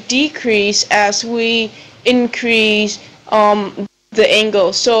going to decrease as we increase the angle.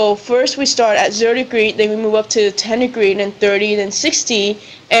 So first we start at 0 degree, then we move up to 10 degree, then 30, then 60,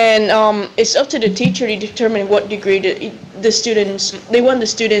 and it's up to the teacher to determine what degree they want the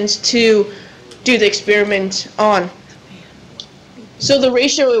students to do the experiment on. So the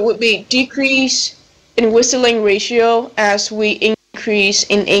ratio, it would be decrease in width to length ratio as we increase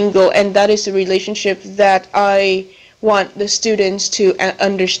in angle, and that is the relationship that I want the students to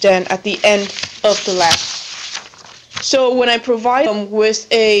understand at the end of the lab. So when I provide them with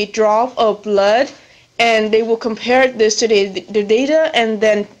a drop of blood, and they will compare this to the data, and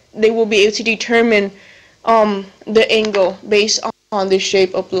then they will be able to determine the angle based on the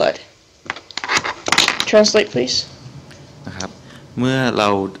shape of blood. Translate, please. นะครับเมื่อเรา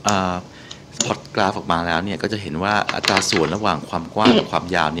พล็อตกราฟออกมาแล้วเนี่ยก็จะเห็นว่าอัตราส่วนระหว่างความกว้างกับความ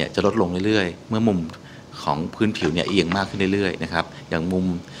ยาวเนี่ยจะลดลงเรื่อยๆเมื่อมุมของพื้นผิวเนี่ยเอียงมากขึ้นเรื่อยๆนะครับอย่างมุม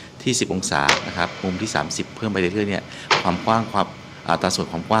ที่10 องศานะครับมุมที่30เพิ่มไปเรื่อยๆเนี่ยความกว้างอัตราส่วน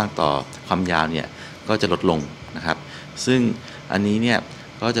ความกว้างต่อความยาวเนี่ยก็จะลดลงนะครับซึ่งอันนี้เนี่ย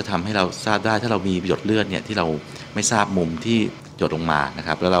ก็จะทำให้เราทราบได้ถ้าเรามีหยดเลือดเนี่ยที่เราไม่ทราบมุมที่หยดลงมานะค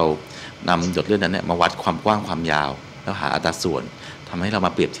รับแล้วเรานำหยดเลือดนั้นเนี่ยมาวัดความกว้างความยาวแล้วหาอัตราส่วนทำให้เราม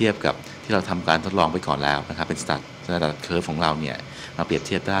าเปรียบเทียบกับที่เราทำการทดลองไปก่อนแล้วนะครับเป็นสแตนดาร์ดเคอร์ฟของเราเนี่ยมาเปรียบเ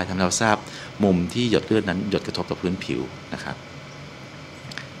ทียบได้ทำให้เราทราบมุมที่หยดเลือดนั้นหยดกระทบต่อพื้นผิวนะครับ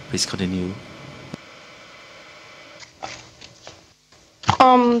Please continue.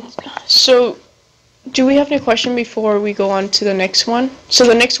 So do we have any question before we go on to the next one? So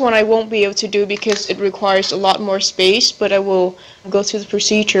the next one I won't be able to do because it requires a lot more space, but I will go through the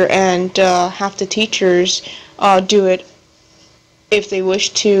procedure and have the teachers do it if they wish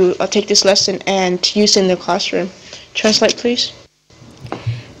to take this lesson and use it in the classroom. Translate, please.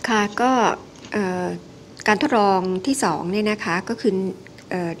 ค่ะก็การทดลองที่2เนี่ยนะคะก็คือ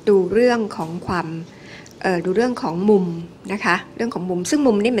ดูเรื่องของมุมนะคะเรื่องของมุมซึ่ง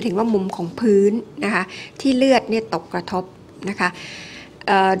มุมนี่หมายถึงว่ามุมของพื้นนะคะที่เลือดเนี่ยตกกระทบนะคะ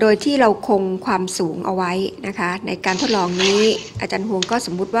โดยที่เราคงความสูงเอาไว้นะคะในการทดลองนี้อาจารย์ฮวงก็ส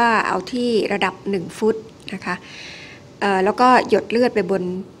มมุติว่าเอาที่ระดับ1 ฟุตนะคะแล้วก็หยดเลือดไป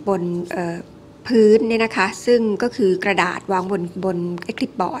บน พื้นเนี่ยนะคะซึ่งก็คือกระดาษวางบนคลิ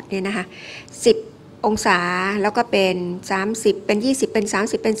ปบอร์ดเนี่ยนะคะ10 องศาแล้วก็เป็น30เป็น20เป็น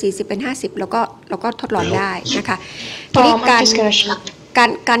30เป็น40เป็น50แล้วก็ทดลองได้นะคะทีนี้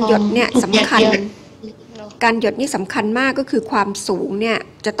การหยดเนี่ยสำคัญการหยดนี่สำคัญมากก็คือความสูงเนี่ย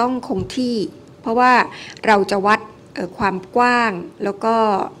จะต้องคงที่เพราะว่าเราจะวัดความกว้างแล้วก็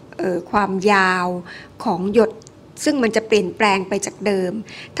ความยาวของหยดซึ่งมันจะเปลี่ยนแปลงไปจากเดิม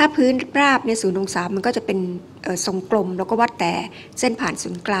ถ้าพื้นราบใน0 องศามันก็จะเป็นทรงกลมแล้วก็วัดแต่เส้นผ่านศู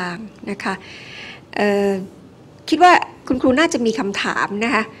นย์กลางนะคะคิดว่าคุณครูน่าจะมีคำถามน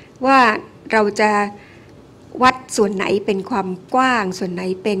ะคะว่าเราจะวัดส่วนไหนเป็นความกว้างส่วนไหน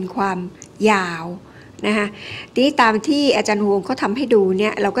เป็นความยาวนะคะทีนี้ตามที่อาจารย์วงเขาทำให้ดูเนี่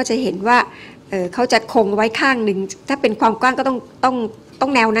ยเราก็จะเห็นว่าเขาจะคงไว้ข้างหนึ่งถ้าเป็นความกว้างก็ต้อ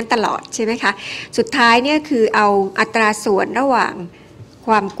งแนวนั้นตลอดใช่ไหมคะสุดท้ายเนี่ยคือเอาอัตราส่วนระหว่างค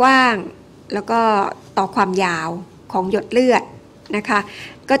วามกว้างแล้วก็ต่อความยาวของหยดเลือดนะคะ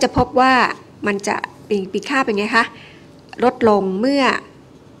ก็จะพบว่ามันจะมีค่าเป็นไงคะลดลงเมื่อ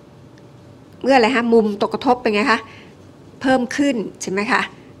อะไรฮะมุมตกกระทบเป็นไงคะเพิ่มขึ้นใช่ไหมคะ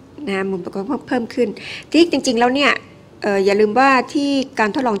นะมุมตกกระทบเพิ่มขึ้นที่จริงๆแล้วเนี่ยอย่าลืมว่าที่การ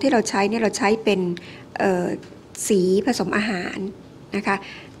ทดลองที่เราใช้เนี่ยเราใช้เป็นสีผสมอาหารนะคะ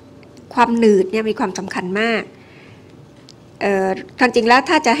ความหนืดเนี่ยมีความสำคัญมากความจริงแล้ว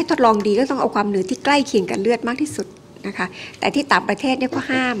ถ้าจะให้ทดลองดีก็ต้องเอาความหนืดที่ใกล้เคียงกับเลือดมากที่สุดนะคะแต่ที่ต่างประเทศเนี่ยก็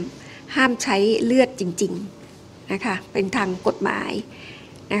ห้ามใช้เลือดจริงๆนะคะเป็นทางกฎหมาย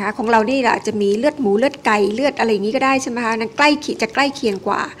นะคะของเรานี่อาจจะมีเลือดหมูเลือดไก่เลือดอะไรอย่างนี้ก็ได้ใช่ไหมคะนั่นจะใกล้เคียงก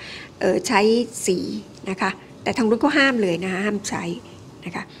ว่าใช้สีนะคะแต่ทางนู้นก็ห้ามเลยนะคะห้ามใช้น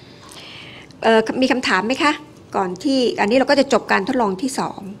ะคะมีคำถามไหมคะก่อนที่อันนี้เราก็จะจบการทดลองที่2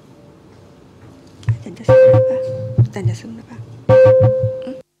อาจารย์จะซึ่งหรือเปล่าอาจารย์จะซึ่งหรือเปล่า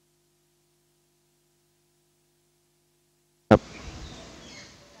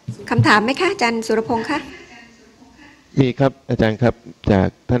คำถามไหมคะอาจารย์สุรพงษ์คะมีครับอาจารย์ครับจาก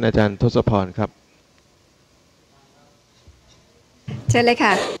ท่านอาจารย์ทศพรครับเชิญเลย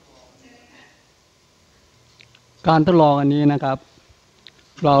ค่ะการทดลองอันนี้นะครับ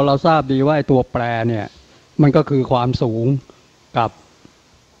เราทราบดีว่าตัวแปรเนี่ยมันก็คือความสูงกับ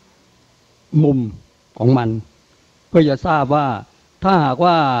มุมของมันเพื่อจะทราบว่าถ้าหาก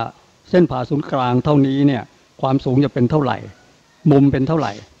ว่าเส้นผ่าศูนย์กลางเท่านี้เนี่ยความสูงจะเป็นเท่าไหร่มุมเป็นเท่าไห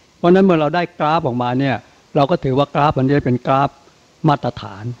ร่เพราะนั้นเมื่อเราได้กราฟออกมาเนี่ยเราก็ถือว่ากราฟอันนี้เป็นกราฟมาตรฐ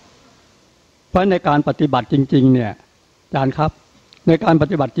านเพราะในการปฏิบัติจริงๆเนี่ยอาจารย์ครับในการป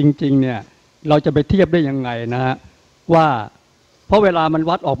ฏิบัติจริงๆเนี่ยเราจะไปเทียบได้ยังไงนะฮะว่าเพราะเวลามัน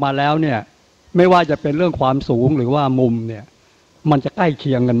วัดออกมาแล้วเนี่ยไม่ว่าจะเป็นเรื่องความสูงหรือว่ามุมเนี่ยมันจะใกล้เ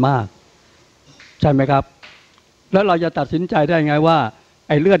คียงกันมากใช่ไหมครับแล้วเราจะตัดสินใจได้ไงว่าไ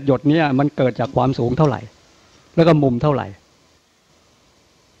อ้เลือดหยดเนี่ยมันเกิดจากความสูงเท่าไหร่แล้วก็มุมเท่าไหร่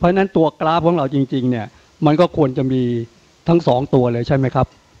เพราะฉะนั้นตัวกราฟของเราจริงๆเนี่ยมันก็ควรจะมีทั้ง2ตัวเลยใช่ไหมครับ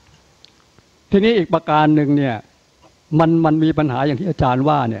ทีนี้อีกประการหนึ่งเนี่ยมันมีปัญหาอย่างที่อาจารย์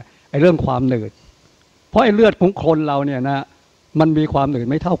ว่าเนี่ยไอ้เรื่องความหนืดเพราะไอ้เลือดของคนเราเนี่ยนะมันมีความหนืด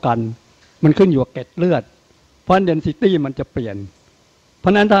ไม่เท่ากันมันขึ้นอยู่กับเกล็ดเลือดเพราะ density มันจะเปลี่ยนเพรา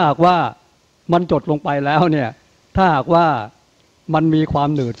ะนั้นถ้าหากว่ามันจดลงไปแล้วเนี่ยถ้าหากว่ามันมีความ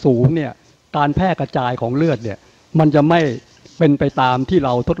หนืดสูงเนี่ยการแพร่กระจายของเลือดเนี่ยมันจะไม่เป็นไปตามที่เร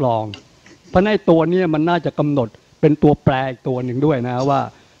าทดลองเพราะในตัวนี้มันน่าจะกำหนดเป็นตัวแปรอีกตัวหนึ่งด้วยนะว่า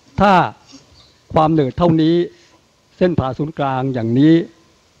ถ้าความหนืดเท่านี้เส้นผ่าศูนย์กลางอย่างนี้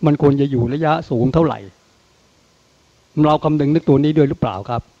มันควรจะอยู่ระยะสูงเท่าไหร่เราคำนึงนึกตัวนี้ด้วยหรือเปล่า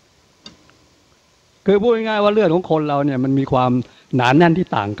ครับคือพูดง่ายๆว่าเลือดของคนเราเนี่ยมันมีความหนาแน่นที่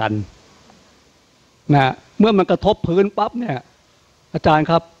ต่างกันนะเมื่อมันกระทบพื้นปั๊บเนี่ยอาจารย์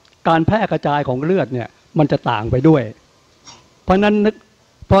ครับการแพร่กระจายของเลือดเนี่ยมันจะต่างไปด้วยเพราะนั้น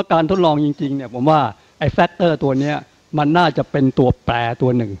เพราะการทดลองจริงๆเนี่ยผมว่าไอ้แฟกเตอร์ตัวนี้มันน่าจะเป็นตัวแปรตั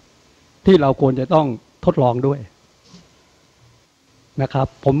วหนึ่งที่เราควรจะต้องทดลองด้วยนะครับ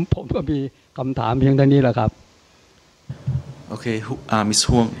ผมก็มีคำถามเพียงเท่านี้แหละครับ Okay, Ms.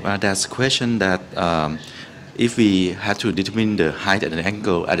 Huang, there's a question that if we had to determine the height and the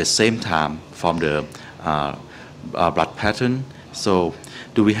angle at the same time from the blood pattern, so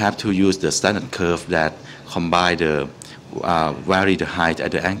do we have to use the standard curve that combine the vary the height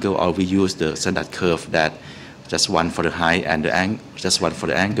and the angle, or we use the standard curve that just one for the height and the just one for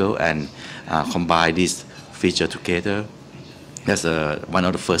the angle and combine these feature together? That's one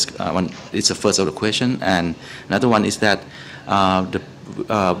of the first one. It's the first of the question, and another one is that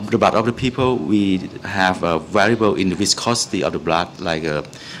the blood of the people, we have a variable in the viscosity of the blood, like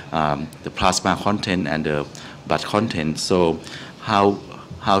the plasma content and the blood content. So how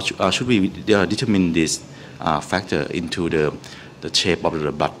how should we determine this factor into the shape of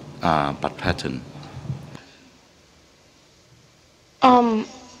the blood pattern?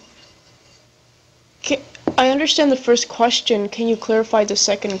 I understand the first question. Can you clarify the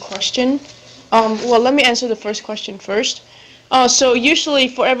second question? Well, let me answer the first question first. So usually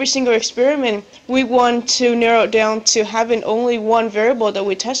for every single experiment, we want to narrow it down to having only one variable that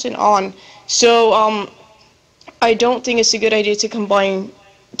we tested on. So I don't think it's a good idea to combine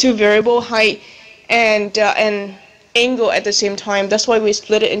two variable, height and angle at the same time. That's why we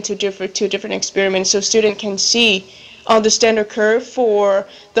split it into two different experiments so student can see the standard curve for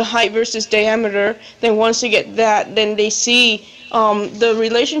the height versus diameter. Then once they get that, then they see the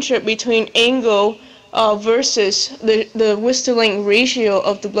relationship between angle versus the Westerling ratio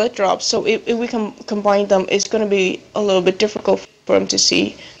of the blood drops. So if we can combine them, it's going to be a little bit difficult for them to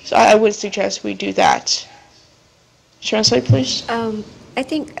see. So I would suggest we do that. Translate, please. I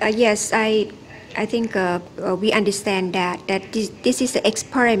think yes, I think we understand that this is an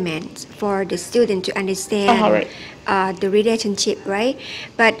experiment for the student to understand right. The relationship, right?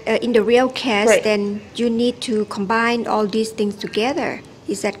 But in the real case, Right. then you need to combine all these things together.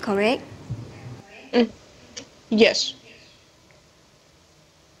 Is that correct? Yes.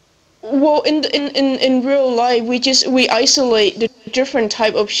 Well, in real life, we isolate the different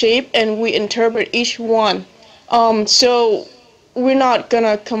type of shape and we interpret each one. So we're not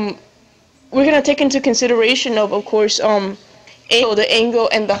gonna we're gonna take into consideration of course, the angle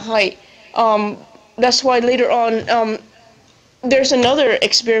and the height. That's why later on, there's another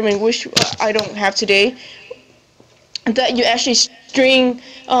experiment which I don't have today, that you actually string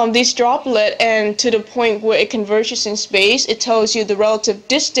this droplet and to the point where it converges in space. It tells you the relative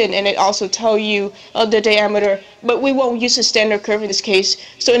distance and it also tells you the diameter, but we won't use a standard curve in this case.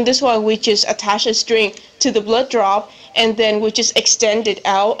 So in this one, we just attach a string to the blood drop and then we just extend it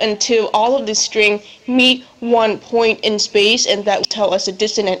out until all of the string meet one point in space, and that will tell us the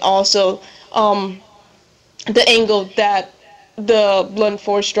distance and also the angle that the blunt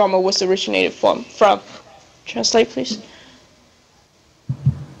force drama was originated from. Translate, please.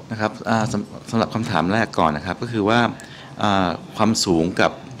 นะครับสำหรับคำถามแรกก่อนนะครับก็คือว่าความสูงกั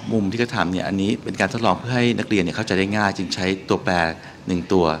บมุมที่กระทำเนี่ยอันนี้เป็นการทดลองเพื่อให้นักเรียนเนี่ยเข้าใจได้ง่ายจึงใช้ตัวแปร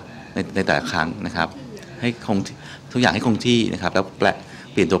1ตัวในแต่ละครั้งนะครับให้คงทุกอย่างให้คงที่นะครับแล้ว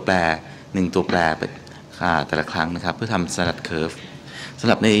เปลี่ยนตัวแปร1ตัวแปรเป็นแต่ละครั้งนะครับเพื่อทำ standard curve สำ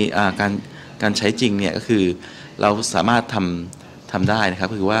หรับในการใช้จริงเนี่ยก็คือเราสามารถทำได้นะครับ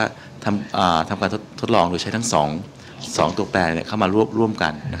คือว่าทำการทดลองโดยใช้ทั้งสองตัวแปรเนี่ยเข้ามาร่วมกั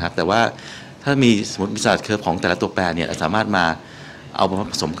นนะครับแต่ว่าถ้ามีสมมติมี standard curve ของแต่ละตัวแปรเนี่ยเราสามารถมาเอามา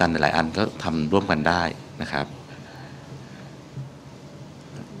ผสมกันหลายอันก็ทำร่วมกันได้นะครับ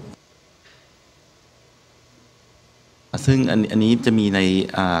ซึ่งอันนี้จะมีใน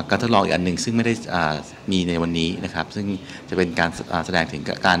การทดลองอีกอันหนึ่งซึ่งไม่ได้มีในวันนี้นะครับซึ่งจะเป็นการแสดงถึง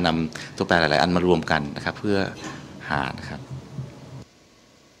การนำตัวแปรหลายๆอันมารวมกันนะครับเพื่อหานะครับ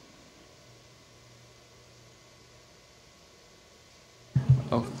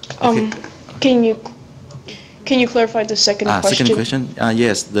Okay. Can you clarify the second question? Second question.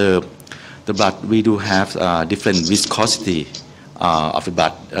 Yes, the blood, we do have different viscosity of the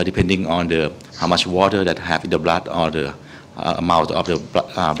blood depending on how much water that have in the blood or the amount of the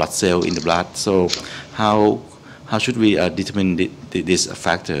blood cell in the blood. So how should we determine this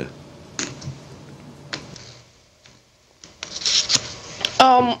factor?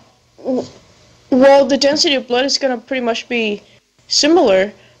 Well, the density of blood is going to pretty much be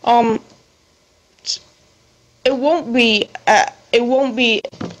similar. It won't be a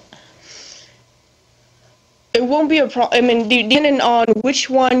problem. I mean, depending on which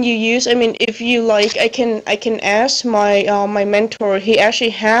one you use. I mean, if you like, I can ask my mentor. He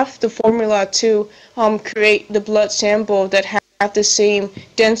actually have the formula to create the blood sample that have the same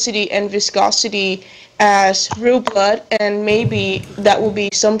density and viscosity as real blood, and maybe that will be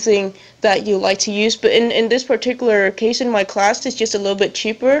something that you like to use. But in this particular case in my class, it's just a little bit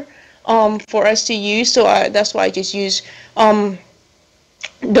cheaper for us to use, so that's why I just use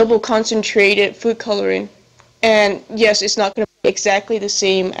double concentrated food coloring. And yes, it's not going to be exactly the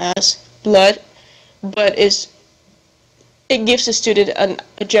same as blood, but it gives the student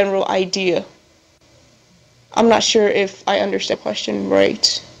a general idea. I'm not sure if I understand the question right.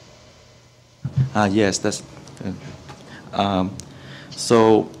 Yes, that's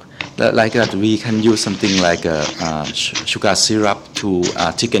so like that we can use something like sugar syrup to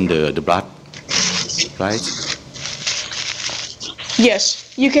thicken the blood, right?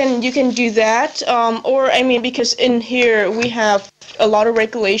 Yes, you can do that, or I mean, because in here we have a lot of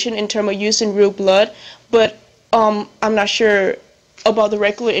regulation in terms of using real blood, but I'm not sure about the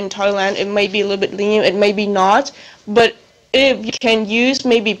regular in Thailand. It may be a little bit lenient, it may be not, but if you can use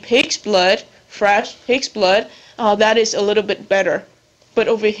maybe pig's blood, fresh pig's blood, that is a little bit better. But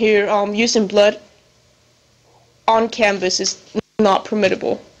over here, using blood on canvas is not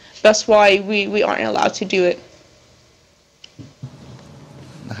permissible. That's why we aren't allowed to do it.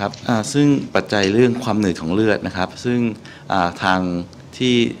 นะครับซึ่งปัจจัยเรื่องความหนืดของเลือดนะครับซึ่งทาง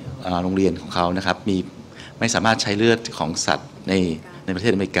ที่โรงเรียนของเขานะครับไม่สามารถใช้เลือดของสัตว์ในประเท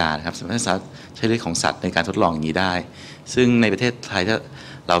ศอเมริกานะครับสามารถใช้เลือดของสัตว์ในการทดลองอย่างนี้ได้ซึ่งในประเทศไทยถ้า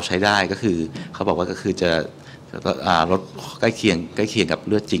เราใช้ได้ก็คือเขาบอกว่าก็คือจะลดใกล้เคียงกับ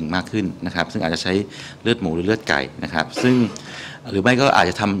เลือดจริงมากขึ้นนะครับซึ่งอาจจะใช้เลือดหมูหรือเลือดไก่นะครับซึ่งหรือไม่ก็อาจ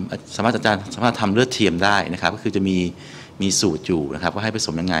จะสามารถทำเลือดเทียมได้นะครับก็คือจะมีสูตรอยู่นะครับว่าให้ผส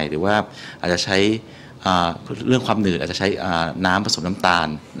มยังไงหรือว่าอาจจะใช้เรื่องความหนืดอาจจะใช้น้ำผสมน้ำตาล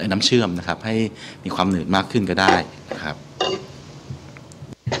น้ำเชื่อมนะครับให้มีความหนืดมากขึ้นก็ได้นะครับ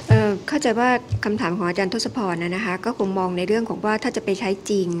เข้าใจว่าคำถามของอาจารย์ทศพรนะคะก็คงมองในเรื่องของว่าถ้าจะไปใช้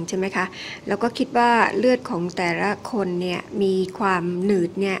จริงใช่ไหมคะแล้วก็คิดว่าเลือดของแต่ละคนเนี่ยมีความหนื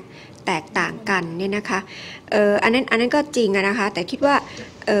ดเนี่ยแตกต่างกันเนี่ยนะคะอันนั้นก็จริงนะคะแต่คิดว่า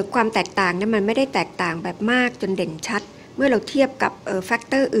ความแตกต่างเนี่ยมันไม่ได้แตกต่างแบบมากจนเด่นชัดเมื่อเราเทียบกับแฟก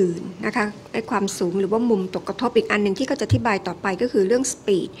เตอร์อื่นนะคะในความสูงหรือว่ามุมตกกระทบอีกอันหนึ่งที่เขาจะอธิบายต่อไปก็คือเรื่องส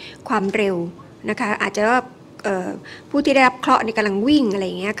ปีดความเร็วนะคะอาจจะว่าผู้ที่ได้รับเคราะห์ในกำลังวิ่งอะไรอ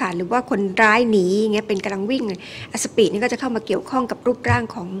ย่างเงี้ยค่ะหรือว่าคนร้ายหนีอย่างเงี้ยเป็นกำลังวิ่งสปีดนี่ก็จะเข้ามาเกี่ยวข้องกับรูปร่าง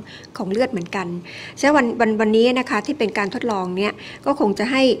ของเลือดเหมือนกันฉะนั้นวันนี้นะคะที่เป็นการทดลองเนี้ยก็คงจะ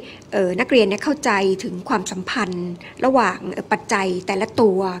ให้นักเรียนเนี่ยเข้าใจถึงความสัมพันธ์ระหว่างปัจจัยแต่ละ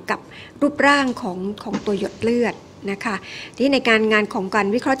ตัวกับรูปร่างของตัวหยดเลือดนะคะที่ในการงานของการ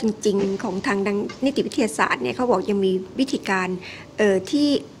วิเคราะห์จริงๆของทางนิติวิทยาศาสตร์เนี่ยเขาบอกยังมีวิธีการที่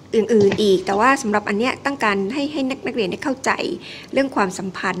อื่นๆอีกแต่ว่าสำหรับอันเนี้ยต้องการให้นักเรียนได้เข้าใจเรื่องความสัม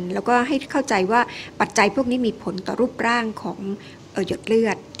พันธ์แล้วก็ให้เข้าใจว่าปัจจัยพวกนี้มีผลต่อรูปร่างของหยดเลือ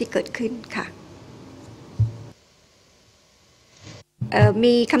ดที่เกิดขึ้นค่ะ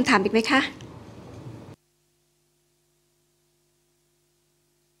มีคำถามอีกไหมคะ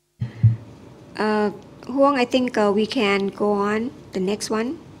Huang, I think we can go on the next one,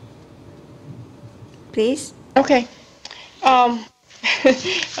 please. Okay.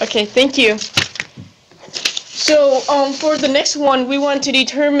 Okay, thank you. So for the next one, we want to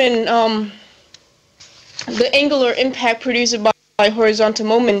determine the angular impact produced by horizontal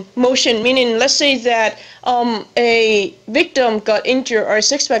motion, meaning let's say that a victim got injured or a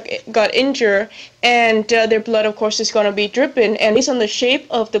suspect got injured and their blood of course is going to be dripping, and based on the shape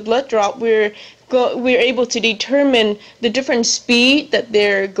of the blood drop we're able to determine the different speed that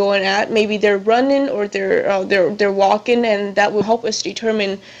they're going at. Maybe they're running or they're walking, and that will help us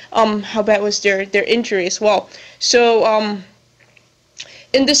determine how bad was their injury as well. So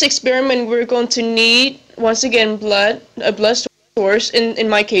in this experiment, we're going to need once again a blood source. In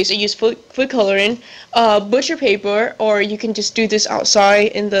my case, I use food coloring, butcher paper, or you can just do this outside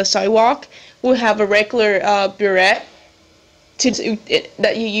in the sidewalk. We'll have a regular burette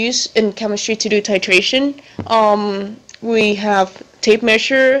that you use in chemistry to do titration. We have tape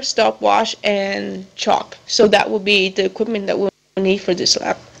measure, stopwatch, and chalk. So that will be the equipment that we'll need for this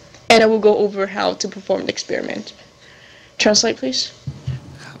lab. And I will go over how to perform the experiment. Translate, please.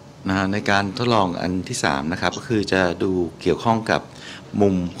 ในการทดลองอันที่3นะครับก็คือจะดูเกี่ยวข้องกับมุ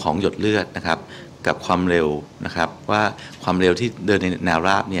มของหยดเลือดนะครับกับความเร็วนะครับว่าความเร็วที่เดินในแนวร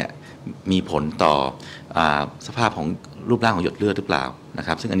าบเนี่ยมีผลต่อสภาพของรูปร่างของหยดเลือดหรือเปล่านะค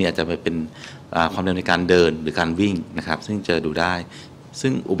รับซึ่งอันนี้อาจจะเป็นความเร็วในการเดินหรือการวิ่งนะครับซึ่งจะดูได้ซึ่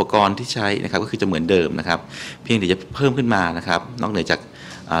งอุปกรณ์ที่ใช้นะครับก็คือจะเหมือนเดิมนะครับเพียงแต่จะเพิ่มขึ้นมานะครับนอกเหนือจาก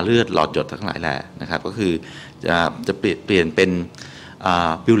เลือดหลอดหยดทั้งหลายแหล่นะครับก็คือจะเปลี่ยนเป็น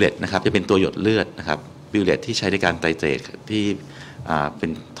บิวเลตนะครับจะเป็นตัวหยดเลือดนะครับบิวเลตที่ใช้ในการไตรเตรตที่เป็น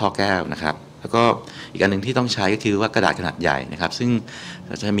ท่อแก้วนะครับแล้วก็อีกอันหนึ่งที่ต้องใช้ก็คือว่ากระดาษขนาดใหญ่นะครับซึ่ง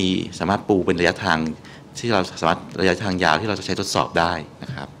จะสามารถปูเป็นระยะทางที่เราสามารถระยะทางยาวที่เราจะใช้ทดสอบได้น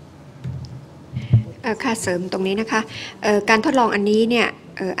ะครับค่ะเสริมตรงนี้นะคะการทดลองอันนี้เนี่ย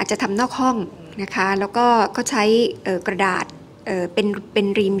อาจจะทำนอกห้องนะคะแล้วก็ใช้กระดาษเป็น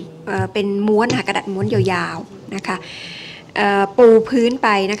รีมเป็นม้วนกระดาษม้วนยาวๆนะคะปูพื้นไป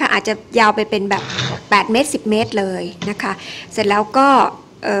นะคะอาจจะยาวไปเป็นแบบ8 เมตร 10 เมตรเลยนะคะเสร็จแล้วก็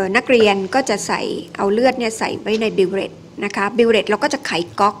นักเรียนก็จะเอาเลือดเนี่ยใส่ไว้ในบิวเรตนะคะบิวเรตเราก็จะไข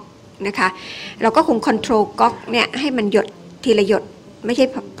ก๊อกนะคะเราก็คงคอนโทรลก๊อกเนี่ยให้มันหยดทีละหยดไม่ใช่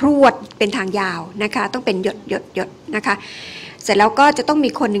พรวดเป็นทางยาวนะคะต้องเป็นหยดนะคะเสร็จแล้วก็จะต้องมี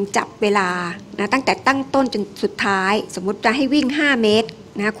คนหนึ่งจับเวลานะตั้งแต่ตั้งต้นจนสุดท้ายสมมุติจะให้วิ่ง5 เมตร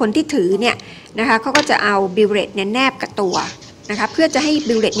นะคนที่ถือเนี่ยนะคะเขาก็จะเอาบิวเรตเนี่ยแนบกับตัว นะคะเพื่อจะให้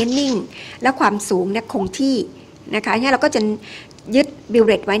บิลเลตนิ่งและความสูงเนี่ยคงที่นะคะเนี่ยเราก็จะยึดบิลเ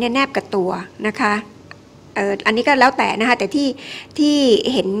ลตไว้แนบกับตัวนะคะอันนี้ก็แล้วแต่นะคะแต่ที่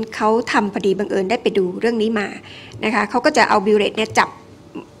เห็นเขาทำพอดีบังเอิญได้ไปดูเรื่องนี้มานะคะเขาก็จะเอาบิลเลตเนี่ยจับ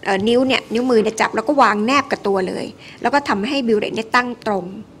นิ้วมือเนี่ยจับแล้วก็วางแนบกับตัวเลยแล้วก็ทำให้บิลเลตเนี่ยตั้งตรง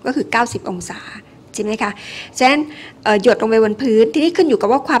ก็คือ90องศาใช่ไหมคะฉะนั้นหยดลงไปบนพื้นทีนี้ขึ้นอยู่กับ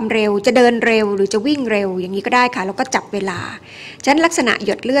ว่าความเร็วจะเดินเร็วหรือจะวิ่งเร็วอย่างนี้ก็ได้ค่ะแล้วก็จับเวลาฉะนั้นลักษณะห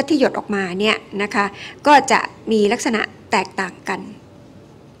ยดเลือดที่หยดออกมาเนี่ยนะคะก็จะมีลักษณะแตกต่างกัน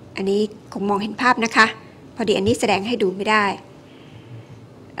อันนี้คงมองเห็นภาพนะคะพอดีอันนี้แสดงให้ดูไม่ได้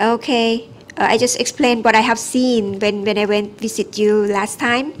โอเคI just explained what I have seen when I went visit you last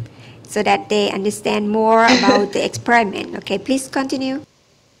time so that they understand more about the experiment. Okay, please continue.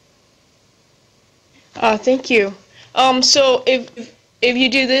 Thank you. So if you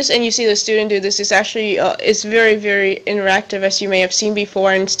do this and you see the student do this, it's actually it's very interactive, as you may have seen before,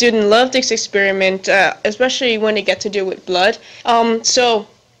 and students love this experiment, especially when they get to do with blood. So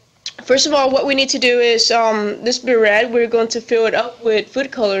first of all, what we need to do is this burette, we're going to fill it up with food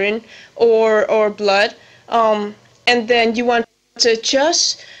coloring or blood, and then you want to adjust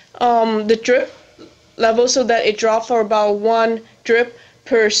the drip level so that it drops for about 1 drip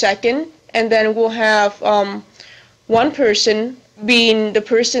per second, and then we'll have one person being the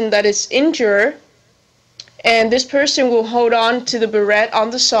person that is injured, and this person will hold on to the burette on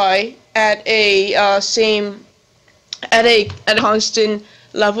the side at a constant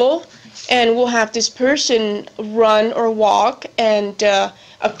level, and we'll have this person run or walk and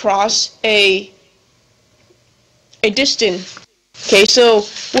across a distance. Okay, so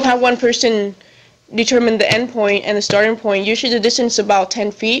we'll have one person determine the end point and the starting point. Usually the distance is about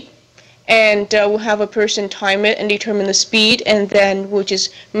 10 feet, and we'll have a person time it and determine the speed, and then we'll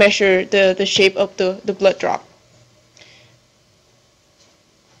just measure the shape of the blood drop.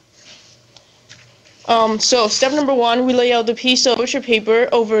 So step number 1, we lay out the piece of butcher paper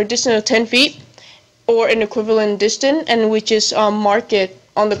over a distance of 10 feet or an equivalent distance, and we just mark it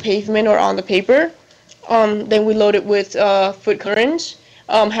on the pavement or on the paper. Then we load it with food currents,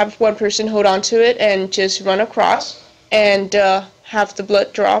 have one person hold on to it and just run across, and have the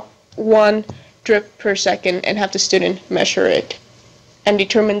blood drop 1 drip per second, and have the student measure it and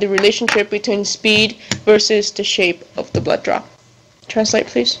determine the relationship between speed versus the shape of the blood drop. Translate,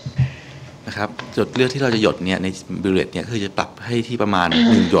 please. นะครับหยดเลือดที่เราจะหยดเนี่ยในบิลเลตเนี่ยคือจะปรับให้ที่ประมาณ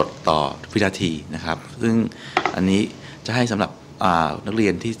1หยดต่อวินาทีนะครับซึ่งอันนี้จะให้สำหรับนักเรีย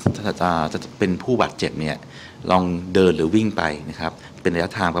นที่จะเป็นผู้บาดเจ็บเนี่ยลองเดินหรือวิ่งไปนะครับเป็นระยะ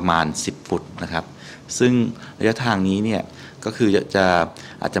ทางประมาณ10ฟุตนะครับซึ่งระยะทางนี้เนี่ยก็คือ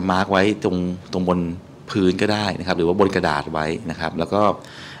อาจจะมาร์กไว้ตรงบนพื้นก็ได้นะครับหรือว่าบนกระดาษไว้นะครับแล้วก็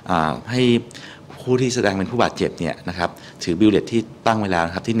ให้ผู้ที่แสดงเป็นผู้บาดเจ็บเนี่ยนะครับถือบิลเลตที่ตั้งไว้แล้ว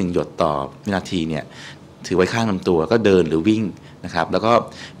นะครับที่1หยดต่อวินาทีเนี่ยถือไว้ข้างลำตัวก็เดินหรือวิ่งนะครับแล้วก็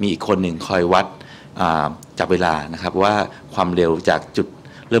มีอีกคนหนึ่งคอยวัดจับเวลานะครับว่าความเร็วจากจุด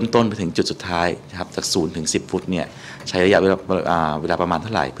เริ่มต้นไปถึงจุดสุดท้ายนะครับจาก0 ถึง 10 ฟุตเนี่ยใช้ระยะเวลาประมาณเท่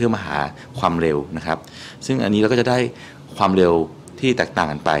าไหร่เพื่อมาหาความเร็วนะครับซึ่งอันนี้เราก็จะได้ความเร็วที่แตกต่าง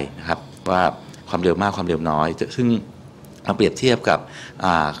กันไปนะครับว่าความเร็วมากความเร็วน้อยซึ่งเปรียบเทียบกับ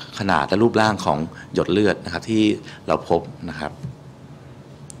ขนาดและรูปร่างของหยดเลือดนะครับที่เราพบนะครับ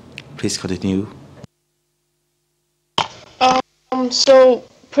Please continue. So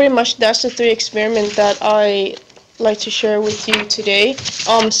pretty much that's the 3 experiments that I like to share with you today.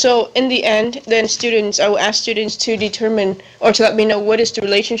 So in the end, then I will ask students to determine or to let me know what is the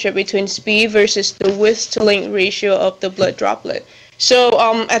relationship between speed versus the width to length ratio of the blood droplet. So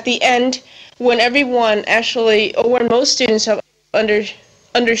at the end, when everyone actually, or when most students have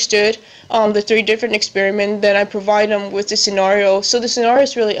understood the 3 different experiments, then I provide them with the scenario. So the scenario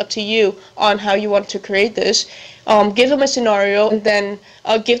is really up to you on how you want to create this. Give them a scenario, and then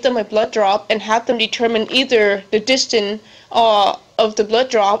give them a blood drop and have them determine either the distance of the blood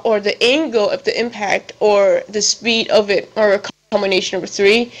drop or the angle of the impact or the speed of it, or a combination of the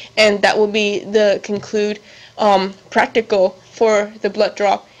 3, and that will be the conclude practical for the blood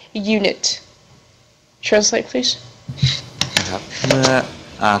drop unit. Translate, please. นะครับเมื่อ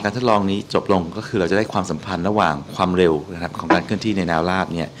การทดลองนี้จบลงก็คือเราจะได้ความสัมพันธ์ระหว่างความเร็วนะครับของการเคลื่อนที่ในแนวราบ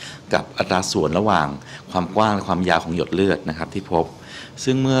เนี่ยกับอัตราส่วนระหว่างความกว้างและความยาวของหยดเลือดนะครับที่พบ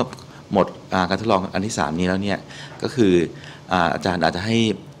ซึ่งเมื่อหมดการทดลองอันที่3นี้แล้วเนี่ยก็คืออาจารย์อาจจะให้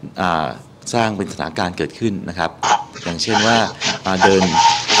สร้างเป็นสถานการณ์เกิดขึ้นนะครับอย่างเช่นว่าเดิน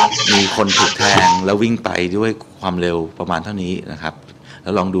มีคนถูกแทงแล้ววิ่งไปด้วยความเร็วประมาณเท่านี้นะครับแ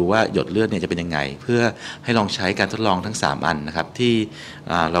ล้วลองดูว่าหยดเลือดเนี่ยจะเป็นยังไงเพื่อให้ลองใช้การทดลองทั้ง3อันนะครับที่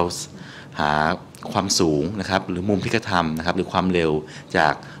เราหา ความสูงนะครับหรือมุมที่กระทำนะครับหรือความเร็วจา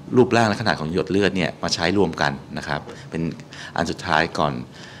กรูปร่างและขนาดของหยดเลือดเนี่ยมาใช้รวมกันนะครับเป็นอันสุดท้ายก่อน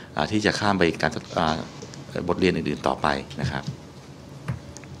ที่จะข้ามไปการบทเรียนอื่นๆต่อไปนะครับ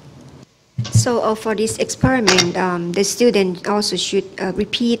So for this experiment, the student also should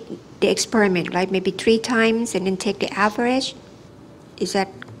repeat the experiment, right? Maybe 3 times and then take the average. Is that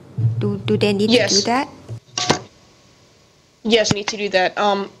do they need Yes. to do that? Yes, need to do that.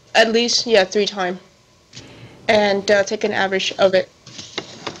 At least 3 times, and take an average of it.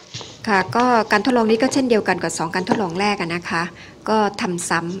 ค่ะก็การทดลองนี้ก็เช่นเดียวกันกับ2การทดลองแรกนะคะก็ทำ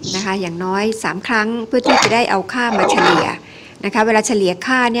ซ้ำนะคะอย่างน้อย3ครั้งเพื่อที่จะได้เอาค่ามาเฉลี่ยนะคะเวลาเฉลี่ย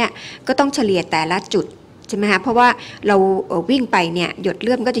ค่าเนี่ยก็ต้องเฉลี่ยแต่ละจุดใช่ไหมคะเพราะว่าเราวิ่งไปเนี่ยหยดเ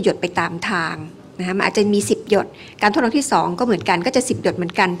ลือดก็จะหยดไปตามทางนะคะมันอาจจะมี10หยดการทดลองที่2ก็เหมือนกันก็จะ10หยดเหมื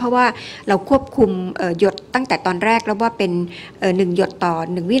อนกันเพราะว่าเราควบคุมหยดตั้งแต่ตอนแรกแล้วว่าเป็น1หยดต่อ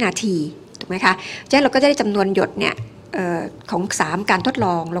1วินาทีถูกไหมคะฉะนั้นเราก็จะได้จำนวนหยดเนี่ยของ3การทดล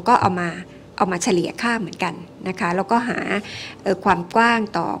องแล้วก็เอามาเฉลี่ยค่าเหมือนกันนะคะแล้วก็หาความกว้าง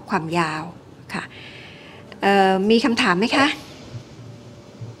ต่อความยาวค่ะมีคำถามไหมคะ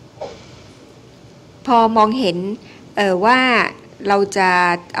พอมองเห็นว่าเราจะ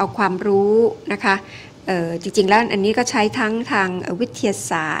เอาความรู้นะคะจริงๆแล้วอันนี้ก็ใช้ทั้งทางวิทยา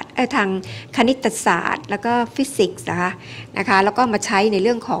ศาสตร์ทางคณิตศาสตร์แล้วก็ฟิสิกส์นะคะแล้วก็มาใช้ในเ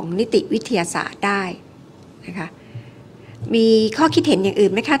รื่องของนิติวิทยาศาสตร์ได้นะคะมีข้อคิดเห็นอย่างอื่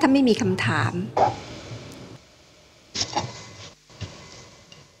นไหมคะถ้าไม่มีคำถาม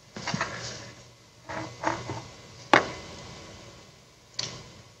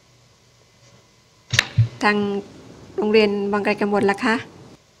ทางโรงเรียนบางไกรกังวลล่ะคะ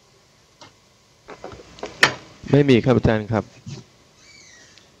ไม่มีครับอาจารย์ครับ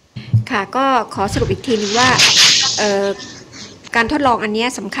ค่ะก็ขอสรุปอีกทีนึงว่าการทดลองอันนี้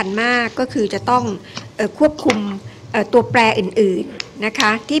สำคัญมากก็คือจะต้องควบคุมตัวแปรอื่นๆนะค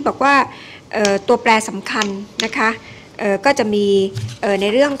ะที่บอกว่าตัวแปรสำคัญนะคะก็จะมีใน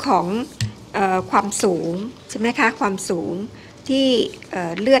เรื่องของความสูงใช่ไหมคะความสูงที่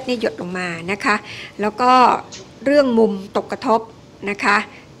เลือดนี่หยดลงมานะคะแล้วก็เรื่องมุมตกกระทบนะคะ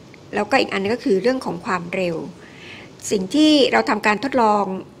แล้วก็อีกอันนึงก็คือเรื่องของความเร็วสิ่งที่เราทำการทดลอง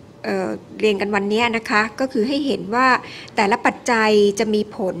เรียนกันวันนี้นะคะก็คือให้เห็นว่าแต่ละปัจจัยจะมี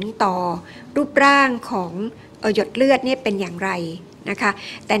ผลต่อรูปร่างของหยดเลือดเนี่ยเป็นอย่างไรนะคะ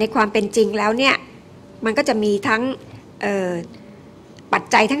แต่ในความเป็นจริงแล้วเนี่ยมันก็จะมีทั้งปัจ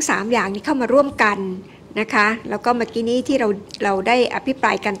จัยทั้ง3อย่างนี้เข้ามาร่วมกันนะคะแล้วก็เมื่อกี้นี้ที่เราได้อภิปร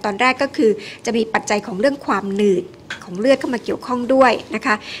ายกันตอนแรกก็คือจะมีปัจจัยของเรื่องความหนืดของเลือดเข้ามาเกี่ยวข้องด้วยนะค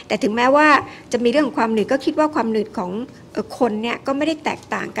ะแต่ถึงแม้ว่าจะมีเรื่องความหนืดก็คิดว่าความหนืดของคนเนี่ยก็ไม่ได้แตก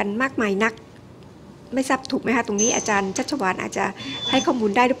ต่างกันมากมายนักไม่ทราบถูกไหมคะตรงนี้อาจารย์ชัชวาลอาจจะให้ข้อมู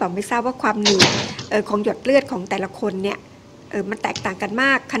ลได้หรือเปล่าไม่ทราบว่าความหนืดของหยดเลือดของแต่ละคนเนี่ยมันแตกต่างกันม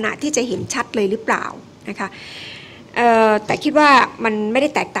ากขณะที่จะเห็นชัดเลยหรือเปล่านะคะแต่คิดว่ามันไม่ได้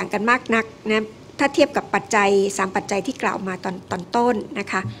แตกต่างกันมากนักนะถ้าเทียบกับปัจจัย3ปัจจัยที่กล่าวมาตอนต้นนะ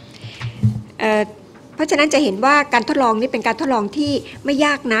คะเพราะฉะนั้นจะเห็นว่าการทดลองนี้เป็นการทดลองที่ไม่ย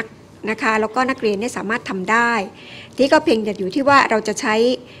ากนักนะคะแล้วก็นักเรียนเนี่ยสามารถทำได้ที่ก็เพียงแต่อยู่ที่ว่าเราจะใช้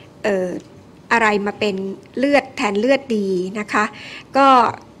อะไรมาเป็นเลือดแทนเลือดดีนะคะก็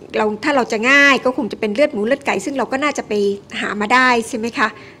ถ้าเราจะง่ายก็คงจะเป็นเลือดหมูเลือดไก่ซึ่งเราก็น่าจะไปหามาได้ใช่ไหมคะ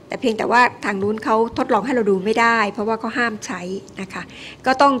แต่เพียงแต่ว่าทางนู้นเขาทดลองให้เราดูไม่ได้เพราะว่าเขาห้ามใช้นะคะ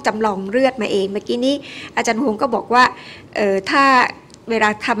ก็ต้องจำลองเลือดมาเองเมื่อกี้นี้อาจารย์ฮวงก็บอกว่าถ้าเวลา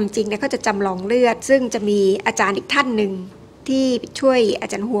ทำจริงเนี่ยเขาจะจำลองเลือดซึ่งจะมีอาจารย์อีกท่านหนึ่งที่ช่วยอา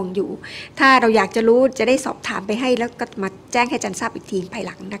จารย์ฮวงอยู่ถ้าเราอยากจะรู้จะได้สอบถามไปให้แล้วก็มาแจ้งให้อาจารย์ทราบอีกทีภายห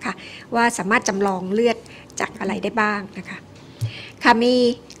ลังนะคะว่าสามารถจำลองเลือดจากอะไรได้บ้างนะคะค่ะมี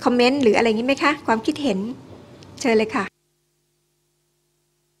คอมเมนต์หรืออะไรงี้ไหมคะความคิดเห็นเชิญเลยค่ะ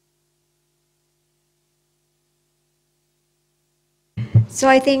So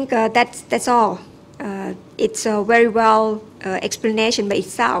I think that's all. It's a very well explanation by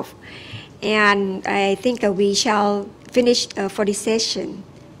itself, and I think we shall finish for this session.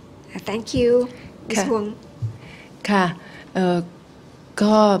 Thank you, Ms. Huang. ค่ะ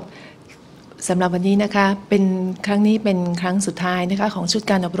ก็สำหรับวันนี้นะคะเป็นครั้งนี้เป็นครั้งสุดท้ายนะคะของชุด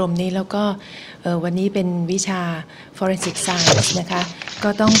การอบรมนี้แล้วก็วันนี้เป็นวิชา Forensic Science นะคะก็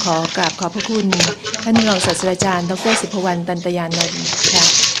ต้องขอกราบขอบพระคุณท่านรองศาสตราจารย์ดร.สิภวรรณ ตันตยานนท์ค่ะ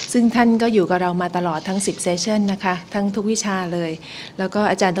ซึ่งท่านก็อยู่กับเรามาตลอดทั้ง10เซสชันนะคะทั้งทุกวิชาเลยแล้วก็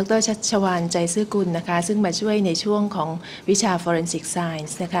อาจารย์ดร.ชัชวาล ใจซื่อกุลนะคะซึ่งมาช่วยในช่วงของวิชา Forensic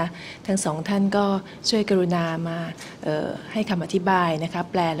Science นะคะทั้งสองท่านก็ช่วยกรุณามาให้คำอธิบายนะคะ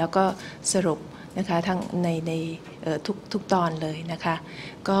แปลแล้วก็สรุปนะคะทั้งในทุกตอนเลยนะคะ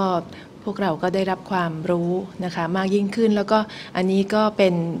ก็ พวกเราก็ได้รับความรู้นะคะมากยิ่งขึ้นแล้วก็อันนี้ก็เป็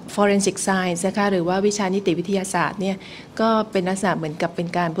น forensic science นะคะหรือว่าวิชานิติวิทยาศาสตร์เนี่ยก็เป็นลักษณะเหมือนกับเป็น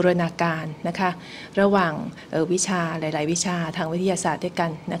การบูรณาการนะคะระหว่างวิชาหลายๆวิชาทางวิทยาศาสตร์ด้วยกั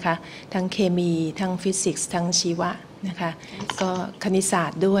นนะคะทั้งเคมีทั้งฟิสิกส์ทั้งชีวะนะคะก็คณิตศาส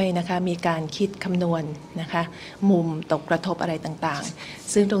ตร์ด้วยนะคะมีการคิดคำนวณนะคะมุมตกกระทบอะไรต่าง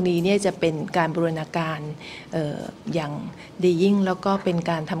ๆซึ่งตรงนี้เนี่ยจะเป็นการบูรณาการอย่างดียิ่งแล้วก็เป็น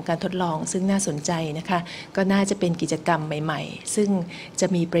การทำการทดลองซึ่งน่าสนใจนะคะก็น่าจะเป็นกิจกรรมใหม่ๆซึ่งจะ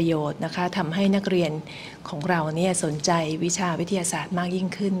มีประโยชน์นะคะทำให้นักเรียนของเราเนี่ยสนใจวิชาวิทยาศาสตร์มากยิ่ง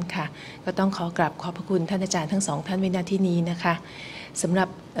ขึ้นค่ะก็ต้องขอกราบขอบพระคุณท่านอาจารย์ทั้งสองท่านในที่นี้นะคะสำหรับ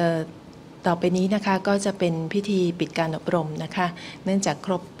ต่อไปนี้นะคะก็จะเป็นพิธีปิดการอบรมนะคะเนื่องจากค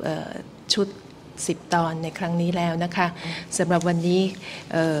รบชุด10 ตอนในครั้งนี้แล้วนะคะสำหรับวันนี้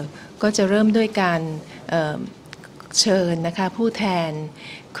ก็จะเริ่มด้วยการเชิญนะคะผู้แทน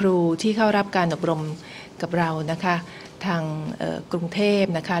ครูที่เข้ารับการอบรมกับเรานะคะทางกรุงเทพ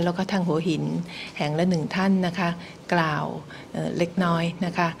นะคะแล้วก็ทางหัวหินแห่งละ1 ท่านนะคะกล่าวเล็กน้อยน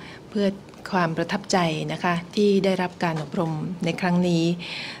ะคะเพื่อความประทับใจนะคะที่ได้รับการอบรมในครั้งนี้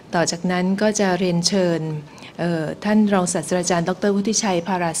ต่อจากนั้นก็จะเรียนเชิญท่านรองศาสตราจารย์ดร.วุฒิชัยภ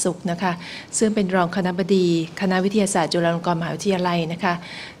าราสุขนะคะซึ่งเป็นรองคณบดีคณะวิทยาศาสตร์จุฬาลงกรณ์มหาวิทยาลัยนะคะ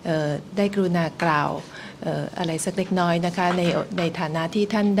ได้กรุณากล่าวอะไรสักเล็กน้อยนะคะในฐานะที่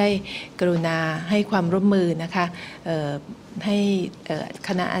ท่านได้กรุณาให้ความร่วมมือนะคะให้ค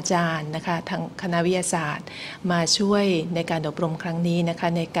ณะอาจารย์นะคะทางคณะวิทยาศาสตร์มาช่วยในการอบรมครั้งนี้นะคะ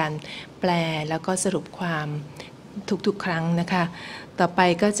ในการแปลแล้วก็สรุปความทุกๆครั้งนะคะต่อไป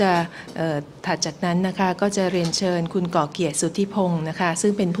ก็จะถัดจากนั้นนะคะก็จะเรียนเชิญคุณก่อเกียรติสุทธิพงศ์นะคะซึ่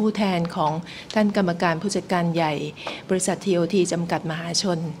งเป็นผู้แทนของท่านกรรมการผู้จัดการใหญ่บริษัท TOT จำกัดมหาช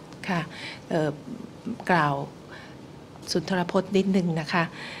นค่ะกล่าวสุนทรพจน์นิดหนึ่งนะคะ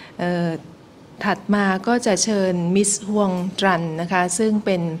ถัดมาก็จะเชิญมิสฮวงตรันนะคะซึ่งเ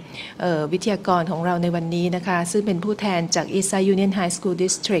ป็นวิทยากรของเราในวันนี้นะคะซึ่งเป็นผู้แทนจาก Eastside Union High School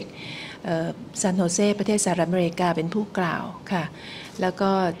District ซานโฮเซประเทศสหรัฐอเมริกาเป็นผู้กล่าวค่ะแล้ว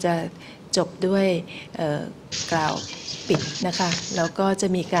ก็จะจบด้วยกล่าวปิดนะคะแล้วก็จะ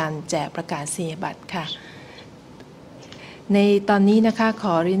มีการแจกประกาศนียบัตรค่ะในตอนนี้นะคะข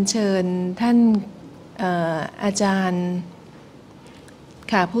อเรียนเชิญท่านอาจารย์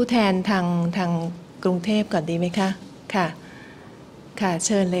ค่ะผู้แทนทางกรุงเทพก่อนดีไหมคะค่ะค่ะเ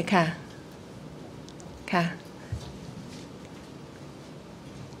ชิญเลยค่ะค่ะ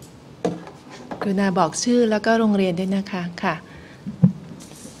กรุณาบอกชื่อแล้วก็โรงเรียนด้วยนะคะค่ะ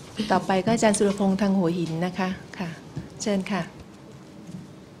ต่อไปก็อาจารย์สุรพงษ์ทางหัวหินนะคะค่ะเชิญค่ะ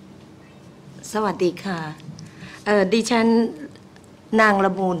สวัสดีค่ะดิฉันนางล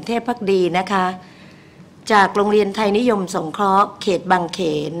ะมูลเทพภักดีนะคะจากโรงเรียนไทยนิยมสงเคราะห์เขตบางเข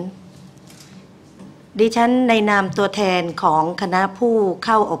นดิฉันในนามตัวแทนของคณะผู้เ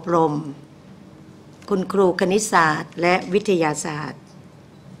ข้าอบรมคุณครูคณิตศาสตร์และวิทยาศาสตร์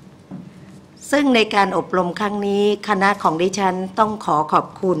ซึ่งในการอบรมครั้งนี้คณะของดิฉันต้องขอขอบ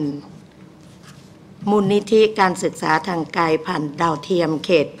คุณมูลนิธิการศึกษาทางไกลผ่านดาวเทียมเข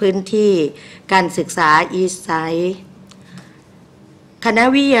ตพื้นที่การศึกษาอีสไซด์คณะ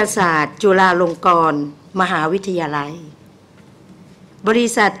วิทยาศาสตร์จุฬาลงกรณ์มหาวิทยาลัยบริ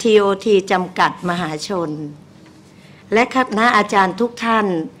ษัท TOT จำกัดมหาชนและคณะอาจารย์ทุกท่าน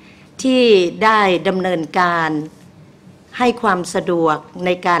ที่ได้ดำเนินการให้ความสะดวกใน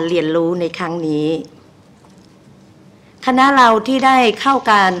การเรียนรู้ในครั้งนี้คณะเราที่ได้เข้า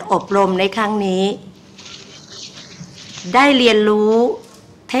การอบรมในครั้งนี้ได้เรียนรู้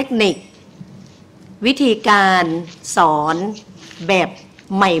เทคนิควิธีการสอนแบบ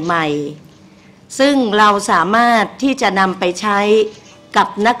ใหม่ๆซึ่งเราสามารถที่จะนำไปใช้กับ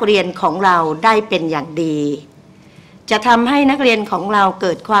นักเรียนของเราได้เป็นอย่างดีจะทำให้นักเรียนของเราเ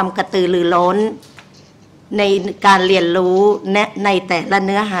กิดความกระตือรือร้นในการเรียนรู้ในแต่ละเ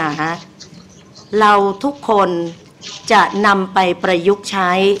นื้อหาเราทุกคนจะนำไปประยุกต์ใ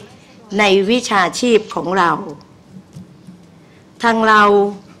ช้ในวิชาชีพของเราทางเรา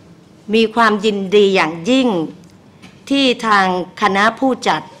มีความยินดีอย่างยิ่งที่ทางคณะผู้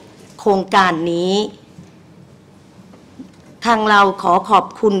จัดโครงการนี้ทางเราขอขอบ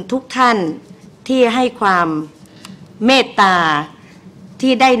คุณทุกท่านที่ให้ความเมตตา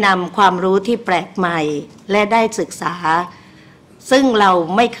ที่ได้นำความรู้ที่แปลกใหม่และได้ศึกษาซึ่งเรา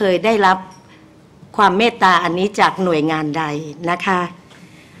ไม่เคยได้รับความเมตตาอันนี้จากหน่วยงานใดนะคะ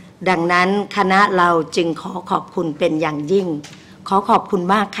ดังนั้นคณะเราจึงขอขอบคุณเป็นอย่างยิ่งขอขอบคุณ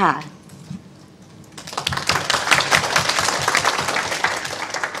มากค่ะ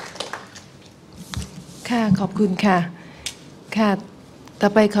ค่ะขอบคุณค่ะค่ะ ต่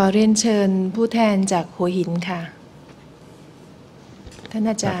อไปขอเรียนเชิญผู้แทนจากหัวหินค่ะท่าน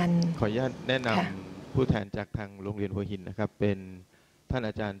อาจารย์ขออนุญาตแนะน ค่ะ ำผู้แทนจากทางโรงเรียนหัวหินนะครับเป็นท่าน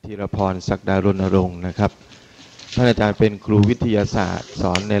อาจารย์ธีรพรศักดารณรงค์นะครับท่านอาจารย์เป็นครูวิทยาศาสตร์ส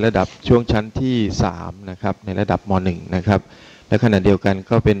อนในระดับช่วงชั้นที่3นะครับในระดับม.1 นะครับและขณะเดียวกัน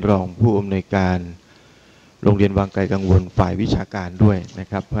ก็เป็นรองผู้อำนวยการโรงเรียนวังไกลกังวลฝ่ายวิชาการด้วยนะ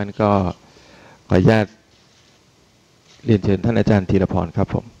ครับเพราะฉะนั้นก็ขออนุญาตเรียนเชิญท่านอาจารย์ธีรพรครับ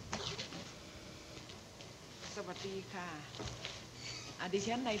ผมสวัสดีค่ะดิ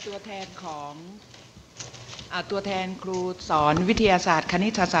ฉันในตัวแทนของตัวแทนครูสอนวิทยาศาสตร์คณิ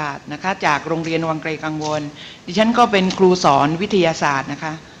ตศาสตร์นะคะจากโรงเรียนวังไกลกังวลดิฉันก็เป็นครูสอนวิทยาศาสตร์นะค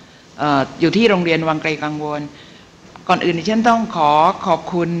ะอยู่ที่โรงเรียนวังไกลกังวลก่อนอื่นดิฉันต้องขอบ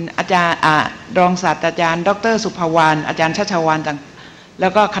คุณอาจารย์รองศาสตราจารย์ดร.สุภวรรณอาจารย์ชัชวรรณแล้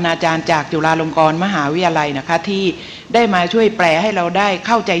วก็คณาจารย์จากจุฬาลงกรณ์มหาวิทยาลัยนะคะที่ได้มาช่วยแปลให้เราได้เ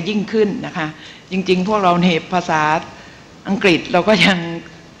ข้าใจยิ่งขึ้นนะคะจริงๆพวกเราในภาษาอังกฤษเราก็ยัง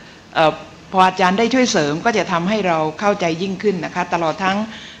พออาจารย์ได้ช่วยเสริมก็จะทำให้เราเข้าใจยิ่งขึ้นนะคะตลอดทั้ง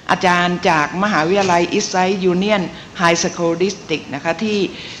อาจารย์จากมหาวิทยาลัย Eastside Union High School District นะคะที่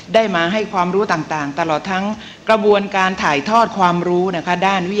ได้มาให้ความรู้ต่างๆตลอดทั้งกระบวนการถ่ายทอดความรู้นะคะ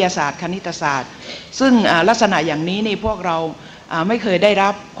ด้านวิทยาศาสตร์คณิตศาสตร์ซึ่งลักษณะอย่างนี้นี่พวกเราไม่เคยได้รั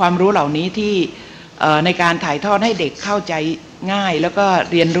บความรู้เหล่านี้ที่ในการถ่ายทอดให้เด็กเข้าใจง่ายแล้วก็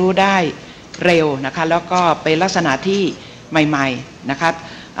เรียนรู้ได้เร็วนะคะแล้วก็เป็นลักษณะที่ใหม่ๆนะคะ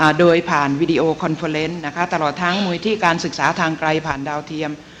โดยผ่านวิดีโอคอนเฟอเรนซ์นะคะตลอดทั้งมูลที่การศึกษาทางไกลผ่านดาวเทีย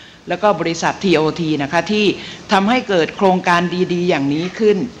มแล้วก็บริษัท TOT นะคะที่ทำให้เกิดโครงการดีๆอย่างนี้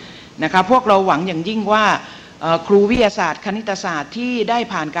ขึ้นนะคะพวกเราหวังอย่างยิ่งว่าครูวิทยาศาสตร์คณิตศาสตร์ที่ได้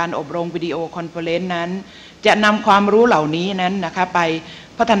ผ่านการอบรมวิดีโอคอนเฟอเรนซ์นั้นจะนำความรู้เหล่านี้นั้นนะคะไป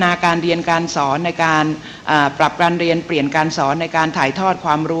พัฒนาการเรียนการสอนในการปรับการเรียนเปลี่ยนการสอนในการถ่ายทอดค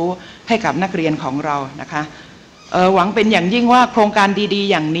วามรู้ให้กับนักเรียนของเรานะคะหวังเป็นอย่างยิ่งว่าโครงการดีๆ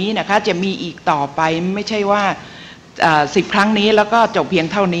อย่างนี้นะคะจะมีอีกต่อไปไม่ใช่ว่า10 ครั้งนี้แล้วก็จบเพียง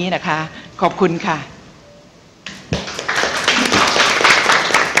เท่านี้นะคะขอบคุณค่ะ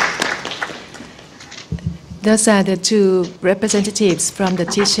Those are the two representatives from the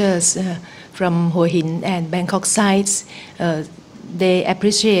teachers from Hua Hin and Bangkok sites. They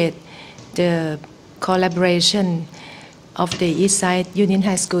appreciate the collaboration of the Eastside Union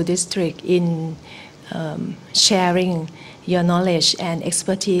High School District in sharing your knowledge and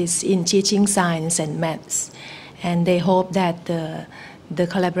expertise in teaching science and maths. And they hope that the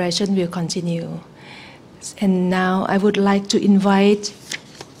collaboration will continue. And now I would like to invite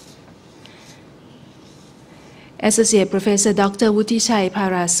Associate Professor Dr. Wuttichai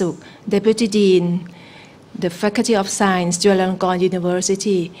Parasuk, Deputy Dean, the Faculty of Science, Chulalongkorn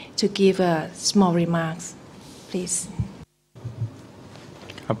University, to give small remarks. Please.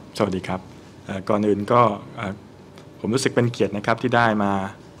 ครับสวัสดีครับก่อนอื่นก็ผมรู้สึกเป็นเกียรตินะครับที่ได้มา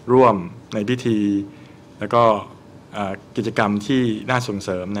ร่วมในพิธีแล้วก็กิจกรรมที่น่าส่งเส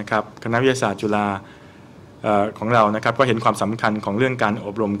ริมนะครับคณะวิทยาศาสตร์จุฬาของเรานะครับก็เห็นความสำคัญของเรื่องการอ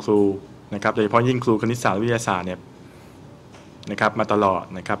บรมครูนะครับโดยเฉพาะยิ่งครูคณิตศาสตร์วิทยาศาสตร์เนี่ยนะครับมาตลอด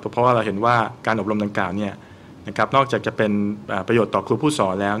นะครับเพราะว่าเราเห็นว่าการอบรมดังกล่าวเนี่ยนะครับนอกจากจะเป็นประโยชน์ต่อครูผู้สอ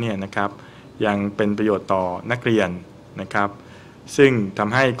นแล้วเนี่ยนะครับยังเป็นประโยชน์ต่อนักเรียนนะครับซึ่งท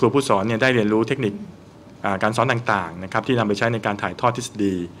ำให้ครูผู้สอนเนี่ยได้เรียนรู้เทคนิคการสอนต่างๆนะครับที่นำไปใช้ในการถ่ายทอดทฤษ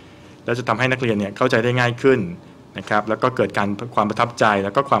ฎีและจะทำให้นักเรียนเนี่ยเข้าใจได้ง่ายขึ้นนะครับแล้วก็เกิดความประทับใจแ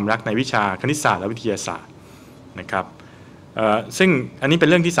ล้วก็ความรักในวิชาคณิตศาสตร์และวิทยาศาสตร์นะครับซึ่งอันนี้เป็น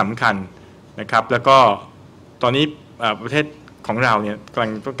เรื่องที่สำคัญนะครับแล้วก็ตอนนี้ประเทศของเราเนี่ยกำลั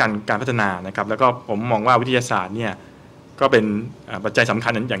งต้องการพัฒนานะครับแล้วก็ผมมองว่าวิทยาศาสตร์เนี่ยก็เป็นปัจจัยสำคั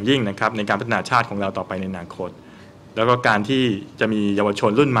ญอย่างยิ่งนะครับในการพัฒนาชาติของเราต่อไปในอนาคตแล้วก็การที่จะมีเยาวช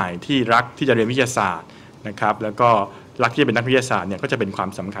นรุ่นใหม่ที่รักที่จะเรียนวิทยาศาสตร์นะครับแล้วก็รักที่จะเป็นนักวิทยาศาสตร์เนี่ยก็จะเป็นความ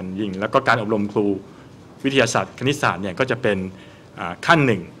สำคัญยิ่งแล้วก็การอบรมครูวิทยาศาสตร์คณิตศาสตร์เนี่ยก็จะเป็นขั้นห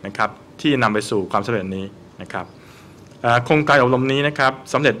นึ่งนะครับที่นำไปสู่ความสำเร็จนี้นะครับโครงการอบรมนี้นะครับ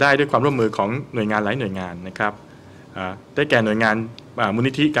สำเร็จได้ด้วยความร่วมมือของหน่วยงานหลายหน่วยงานนะครับได้แก่หน่วยงานมูล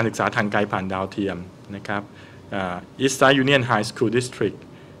นิธิการศึกษาทางไกลผ่านดาวเทียมนะครับ Eastside Union High School District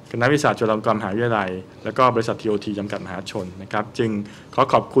คณะวิทยาศาสตร์จุฬาลงกรณ์มหาวิทยาลัยและก็บริษัท TOT จำกัดมหาชนนะครับจึง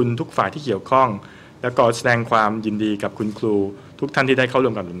ขอบคุณทุกฝ่ายที่เกี่ยวข้องและก็แสดงความยินดีกับคุณครูทุกท่านที่ได้เข้าร่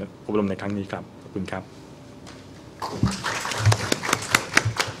วมการอบรมในครั้งนี้ครับขอบคุณครับ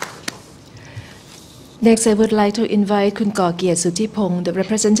Next, I would like to invite Kun Gorkiat Sutipong, the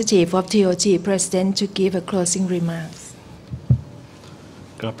representative of TOT President, to give a closing remarks.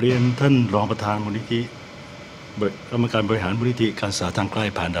 กราบเรียนท่านรองประธานมูลนิธิกรรมการบริหารมูลนิธิการศึกษาทางไกล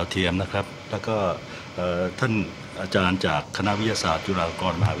ผ่านดาวเทียมนะครับแล้วก็ท่าน อาจารย์จากคณะวิทยาศาสตร์จุฬาลงก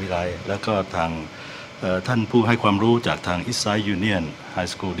รณ์มหาวิทยาลัยแล้วก็ทางท่านผู้ให้ความรู้จากทาง Eastside Union High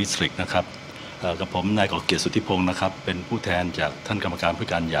School District นะครับกับผมนายกฤษเกียรติสุทธิพงศ์นะครับเป็นผู้แทนจากท่านกรรมการผู้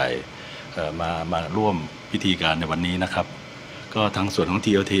การใหญ่มาร่วมพิธีการในวันนี้นะครับก็ทางส่วนของ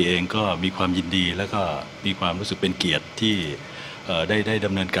TLT เองก็มีความยินดีและก็มีความรู้สึกเป็นเกียรติที่ได้ด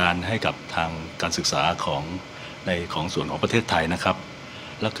ำเนินการให้กับทางการศึกษาของส่วนของประเทศไทยนะครับ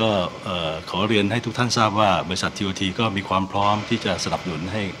แล้วก็ขอเรียนให้ทุกท่านทราบว่าบริษัท TLT ก็มีความพร้อมที่จะสนับสนุน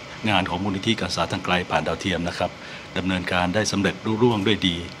ให้งานของมูลนิธิการศึกษาทางไกลผ่านดาวเทียมนะครับดำเนินการได้สำเร็จรุ่ร่วงด้วย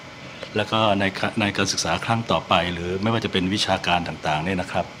ดีแล้วก็ในการศึกษาครั้งต่อไปหรือไม่ว่าจะเป็นวิชาการต่างๆเนี่ยนะ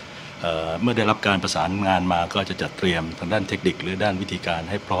ครับเมื่อได้รับการประสานงานมาก็จะจัดเตรียมทางด้านเทคนิคหรือด้านวิธีการ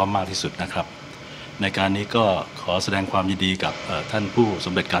ให้พร้อมมากที่สุดนะครับในการนี้ก็ขอแสดงความยินดีกับท่านผู้ส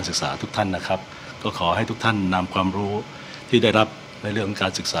ำเร็จการศึกษาทุกท่านนะครับก็ขอให้ทุกท่านนำความรู้ที่ได้รับในเรื่องของกา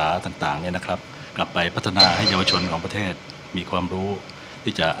รศึกษาต่างๆเนี่ยนะครับกลับไปพัฒนาให้เยาวชนของประเทศมีความรู้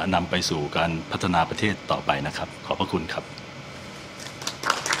ที่จะนำไปสู่การพัฒนาประเทศต่อไปนะครับขอบพระคุณครับ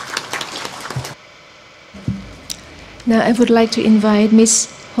Now I would like to invite Ms.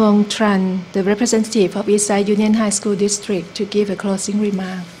 Hong Tran, the representative of Eastside Union High School District, to give a closing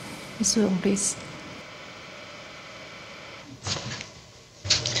remark. Ms. Hong, please.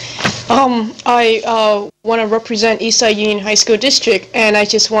 I want to represent Eastside Union High School District, and I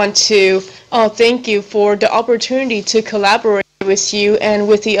just want to thank you for the opportunity to collaborate with you and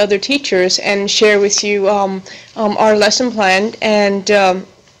with the other teachers and share with you our lesson plan. And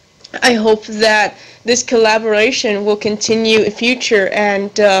I hope that this collaboration will continue in future,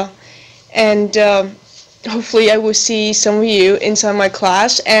 and hopefully I will see some of you inside my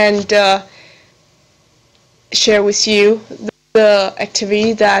class and share with you the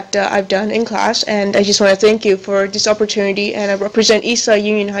activity that I've done in class. And I just want to thank you for this opportunity, and I represent Eastside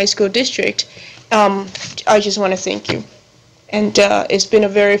Union High School District. I just want to thank you, and it's been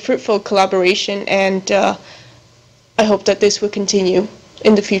a very fruitful collaboration, and I hope that this will continue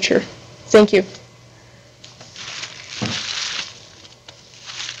in the future. Thank you.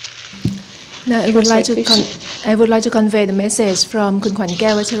 Now I would like to convey the message from Kun Kwan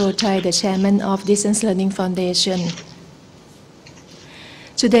Kaew Vacharothai, the chairman of Distance Learning Foundation.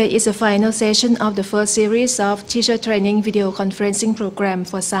 Today is the final session of the first series of teacher training video conferencing program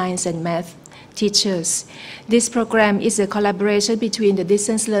for science and math teachers. This program is a collaboration between the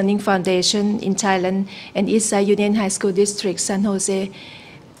Distance Learning Foundation in Thailand and Eastside Union High School District, San Jose,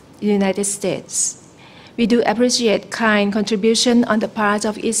 United States. We do appreciate kind contribution on the part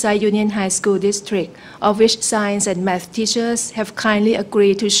of Eastside Union High School District, of which science and math teachers have kindly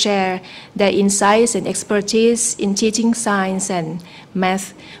agreed to share their insights and expertise in teaching science and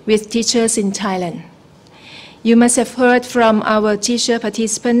math with teachers in Thailand. You must have heard from our teacher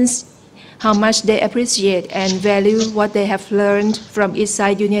participants how much they appreciate and value what they have learned from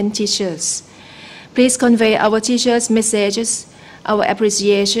Eastside Union teachers. Please convey our teachers' messages, our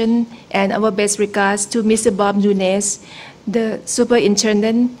appreciation, and our best regards to Mr. Bob Nunes, the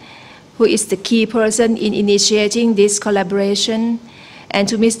superintendent, who is the key person in initiating this collaboration, and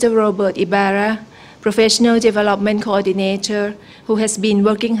to Mr. Robert Ibarra, Professional Development Coordinator, who has been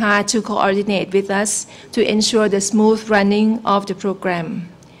working hard to coordinate with us to ensure the smooth running of the program.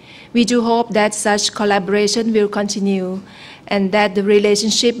 We do hope that such collaboration will continue, and that the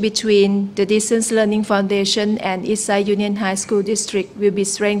relationship between the Distance Learning Foundation and Eastside Union High School District will be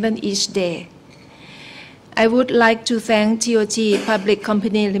strengthened each day. I would like to thank TOT Public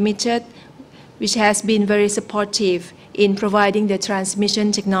Company Limited, which has been very supportive in providing the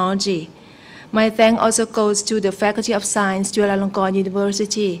transmission technology. My thanks also goes to the Faculty of Science, Chulalongkorn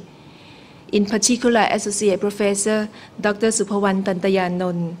University, in particular Associate Professor Dr. Supawan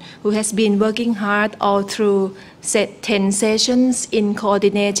Tantayanon, who has been working hard all through 10 sessions in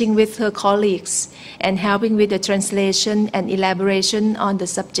coordinating with her colleagues and helping with the translation and elaboration on the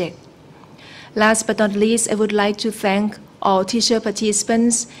subject. Last but not least, I would like to thank all teacher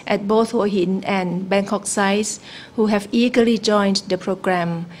participants at both Hua Hin and Bangkok sites who have eagerly joined the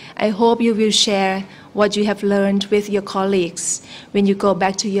program. I hope you will share what you have learned with your colleagues when you go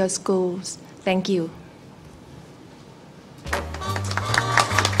back to your schools. Thank you.